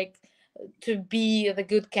to to be the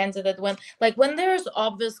good candidate when when there's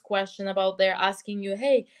obvious question about they're asking you,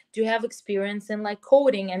 hey, do you have experience in like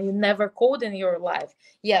coding, and you never code in your life.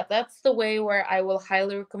 Yeah, that's the way where I will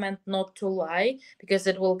highly recommend not to lie, because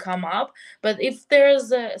it will come up. But if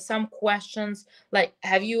there's some questions like,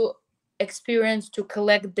 have you experience to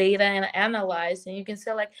collect data and analyze, and you can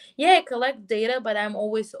say like, yeah, I collect data, but I'm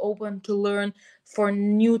always open to learn for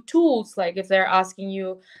new tools. Like if they're asking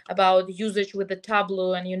you about usage with the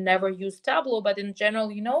Tableau and you never use Tableau, but in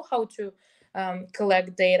general you know how to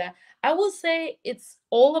collect data. I will say it's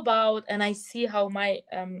all about, and I see how my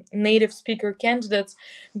native speaker candidates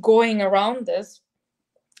going around this.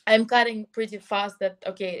 I'm cutting pretty fast that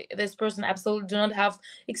okay, this person absolutely do not have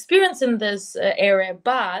experience in this area,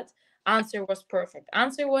 but answer was perfect.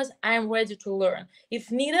 Answer was, I'm ready to learn.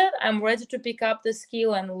 If needed, I'm ready to pick up the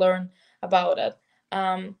skill and learn about it.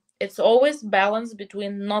 It's always balance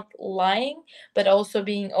between not lying, but also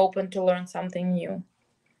being open to learn something new.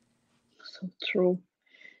 So true.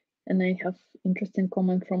 And I have interesting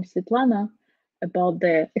comment from Svetlana. about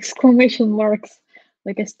the exclamation marks.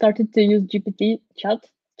 Like I started to use GPT chat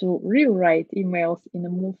to rewrite emails in a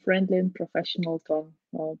more friendly and professional tone.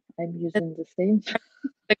 Well, I'm using the same.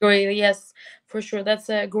 Agree. Yes, for sure. That's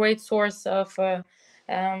a great source of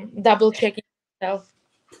double checking yourself.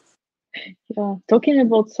 Yeah, talking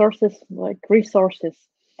about sources like resources.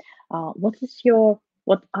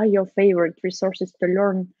 What are your favorite resources to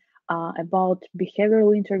learn about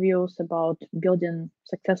behavioral interviews, about building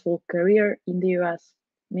successful career in the US?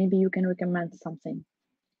 Maybe you can recommend something.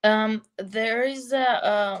 There is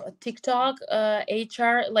a TikTok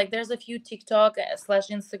HR, like there's a few TikTok slash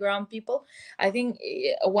Instagram people. I think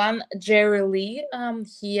one Jerry Lee,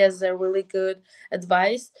 he has a really good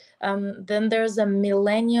advice. Then there's a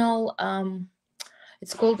millennial.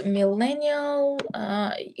 It's called millennial.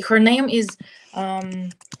 Her name is um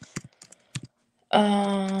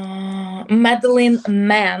Madeline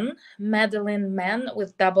Mann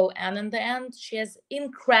with double N in the end. She has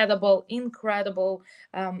incredible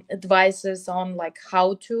advices on like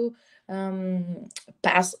how to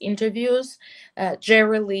pass interviews.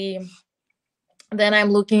 Generally, then I'm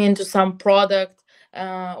looking into some product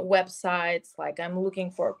websites. Like I'm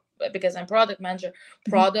looking for, because I'm product manager, Mhm.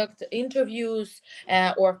 product interviews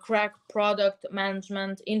or crack product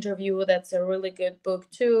management interview. That's a really good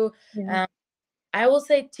book too. Yeah. Um, I will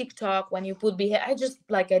say TikTok, when you put I just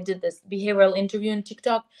like I did this behavioral interview in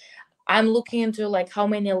TikTok. I'm looking into like how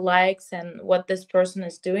many likes and what this person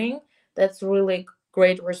is doing. That's really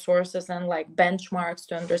great resources and like benchmarks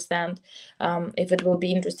to understand if it will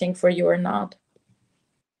be interesting for you or not.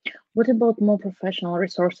 What about more professional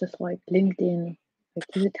resources like LinkedIn? Like,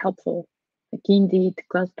 is it helpful? Like Indeed,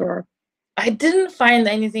 Glassdoor. I didn't find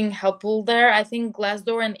anything helpful there. I think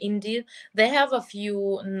Glassdoor and Indeed, they have a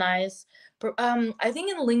few nice. I think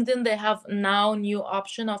in LinkedIn they have now new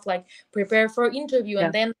option of like prepare for interview, Yeah.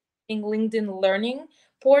 and then in LinkedIn Learning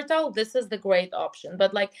portal, this is the great option.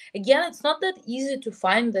 But like again, it's not that easy to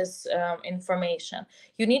find this information.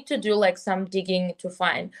 You need to do like some digging to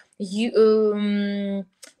find you.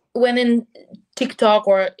 When in TikTok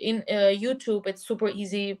or in YouTube, it's super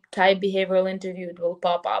easy. Type behavioral interview, it will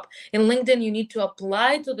pop up. In LinkedIn, you need to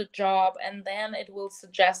apply to the job, and then it will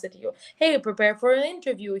suggest it to you, hey, prepare for an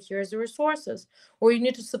interview, here's the resources. Or you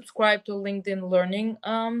need to subscribe to LinkedIn Learning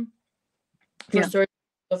for Yeah. certain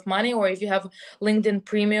of money, or if you have LinkedIn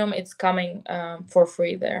Premium, it's coming for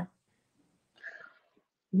free there.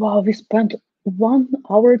 Wow, we spent 1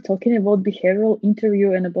 hour talking about behavioral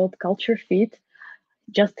interview and about culture fit.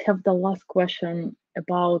 Just have the last question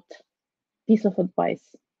about piece of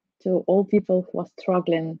advice to all people who are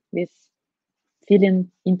struggling with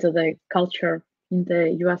feeling into the culture, in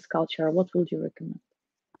the US culture. What would you recommend?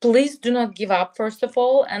 Please do not give up, first of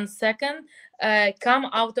all, and second, come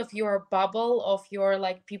out of your bubble of your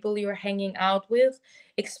like people you're hanging out with.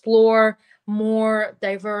 Explore more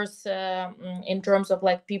diverse in terms of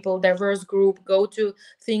like people, diverse group. Go to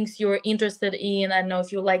things you're interested in. I know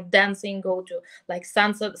if you like dancing, go to like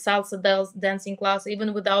dancing class,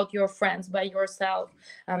 even without your friends, by yourself.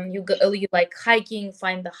 You like hiking,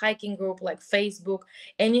 find the hiking group like Facebook,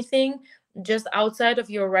 anything just outside of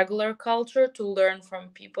your regular culture, to learn from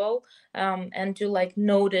people and to like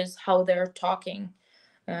notice how they're talking.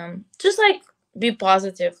 Just like be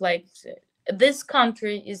positive. Like this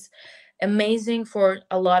country is amazing for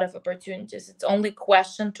a lot of opportunities. It's only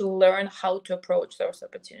question to learn how to approach those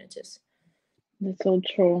opportunities. That's so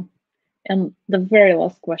true. And the very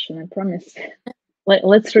last question, I promise.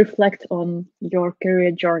 Let's reflect on your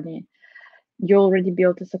career journey. You already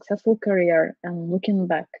built a successful career, and looking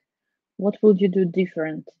back, what would you do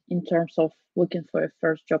different in terms of looking for a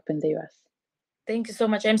first job in the US? Thank you so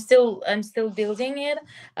much. I'm still building it.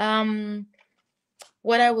 um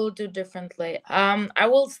what I will do differently. I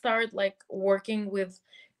will start like working with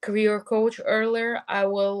career coach earlier. I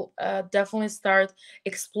will definitely start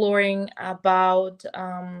exploring about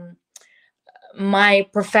my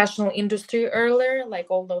professional industry earlier, like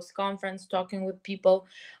all those conference talking with people,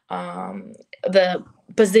 the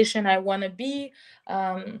position I want to be.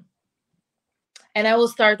 And I will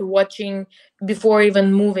start watching before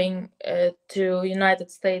even moving to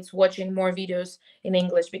United States, watching more videos in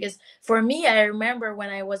English, because for me, I remember when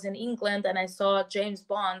I was in England and I saw James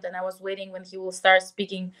Bond, and I was waiting when he will start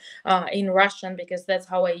speaking in Russian, because that's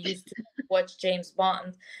how I used to watch James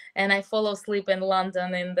Bond. And I fall asleep in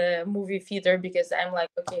London in the movie theater because I'm like,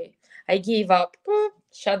 okay, I gave up. Boop,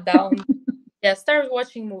 shut down. Yeah, start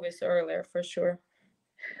watching movies earlier for sure.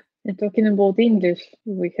 And talking about English,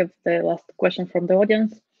 we have the last question from the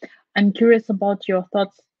audience. I'm curious about your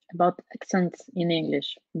thoughts about accents in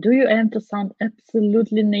English. Do you aim to sound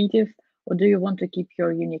absolutely native, or do you want to keep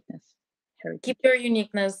your uniqueness? Keep heritage. your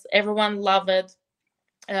uniqueness. Everyone love it.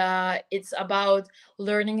 It's about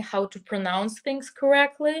learning how to pronounce things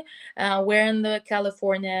correctly. Where in the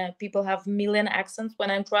California, people have million accents.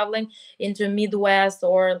 When I'm traveling into Midwest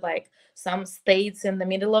or like some states in the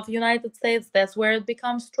middle of United States, that's where it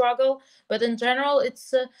becomes struggle. But in general,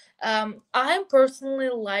 it's I personally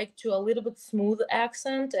like to a little bit smooth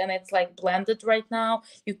accent, and it's like blended right now.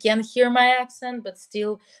 You can hear my accent, but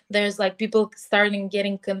still there's like people starting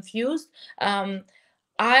getting confused.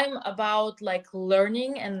 I'm about like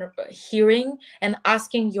learning and hearing and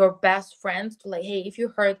asking your best friends to like, hey, if you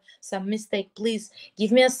heard some mistake, please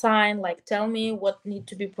give me a sign, like tell me what need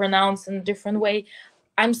to be pronounced in a different way.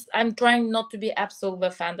 I'm trying not to be absolutely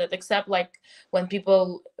offended, except like when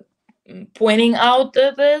people pointing out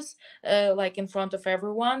this like in front of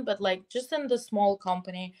everyone, but like just in the small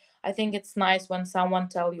company, I think it's nice when someone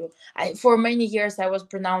tell you. For many years I was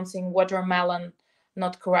pronouncing watermelon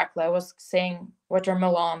not correctly. I was saying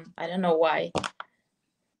watermelon. I don't know why.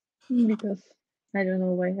 Because I don't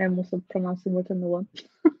know why I'm also pronouncing watermelon.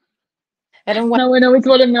 I don't want. Now I know it's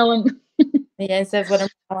watermelon. Yeah, instead of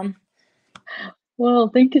watermelon. Well,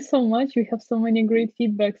 thank you so much. We have so many great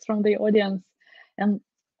feedbacks from the audience. And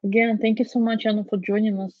again, thank you so much, Anna, for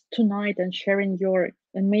joining us tonight and sharing your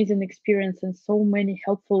amazing experience and so many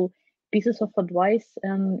helpful pieces of advice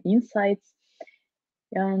and insights.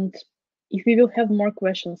 And if we will have more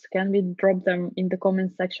questions, can we drop them in the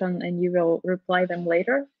comment section and you will reply them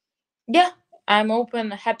later? Yeah, I'm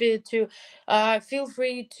open, happy to. Feel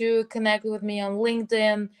free to connect with me on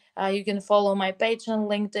LinkedIn. You can follow my page on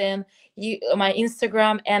LinkedIn, my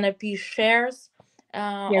Instagram, Anna P shares.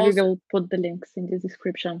 Yeah, we Also, will put the links in the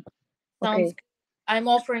description. sounds. Okay. I'm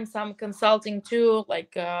offering some consulting too,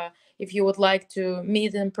 like if you would like to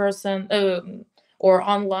meet in person or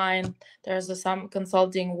online. There's some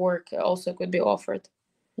consulting work also could be offered.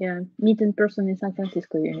 Yeah, meet in person in San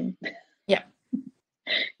Francisco, you mean? Yeah.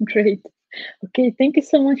 Great. Okay, thank you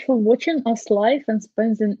so much for watching us live and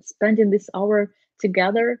spending this hour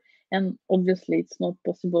together. And obviously, it's not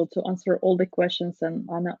possible to answer all the questions, and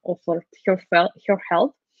Anna offered her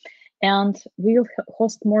help. And we will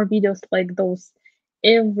host more videos like those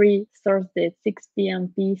every Thursday at 6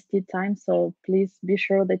 p.m. PST time. So please be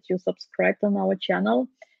sure that you subscribe on our channel.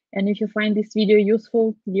 And if you find this video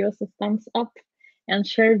useful, give us a thumbs up and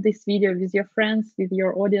share this video with your friends, with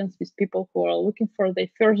your audience, with people who are looking for their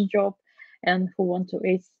first job and who want to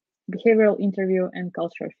ace behavioral interview and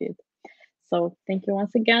culture fit. So thank you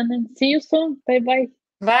once again and see you soon. Bye bye.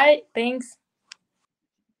 Bye. Thanks.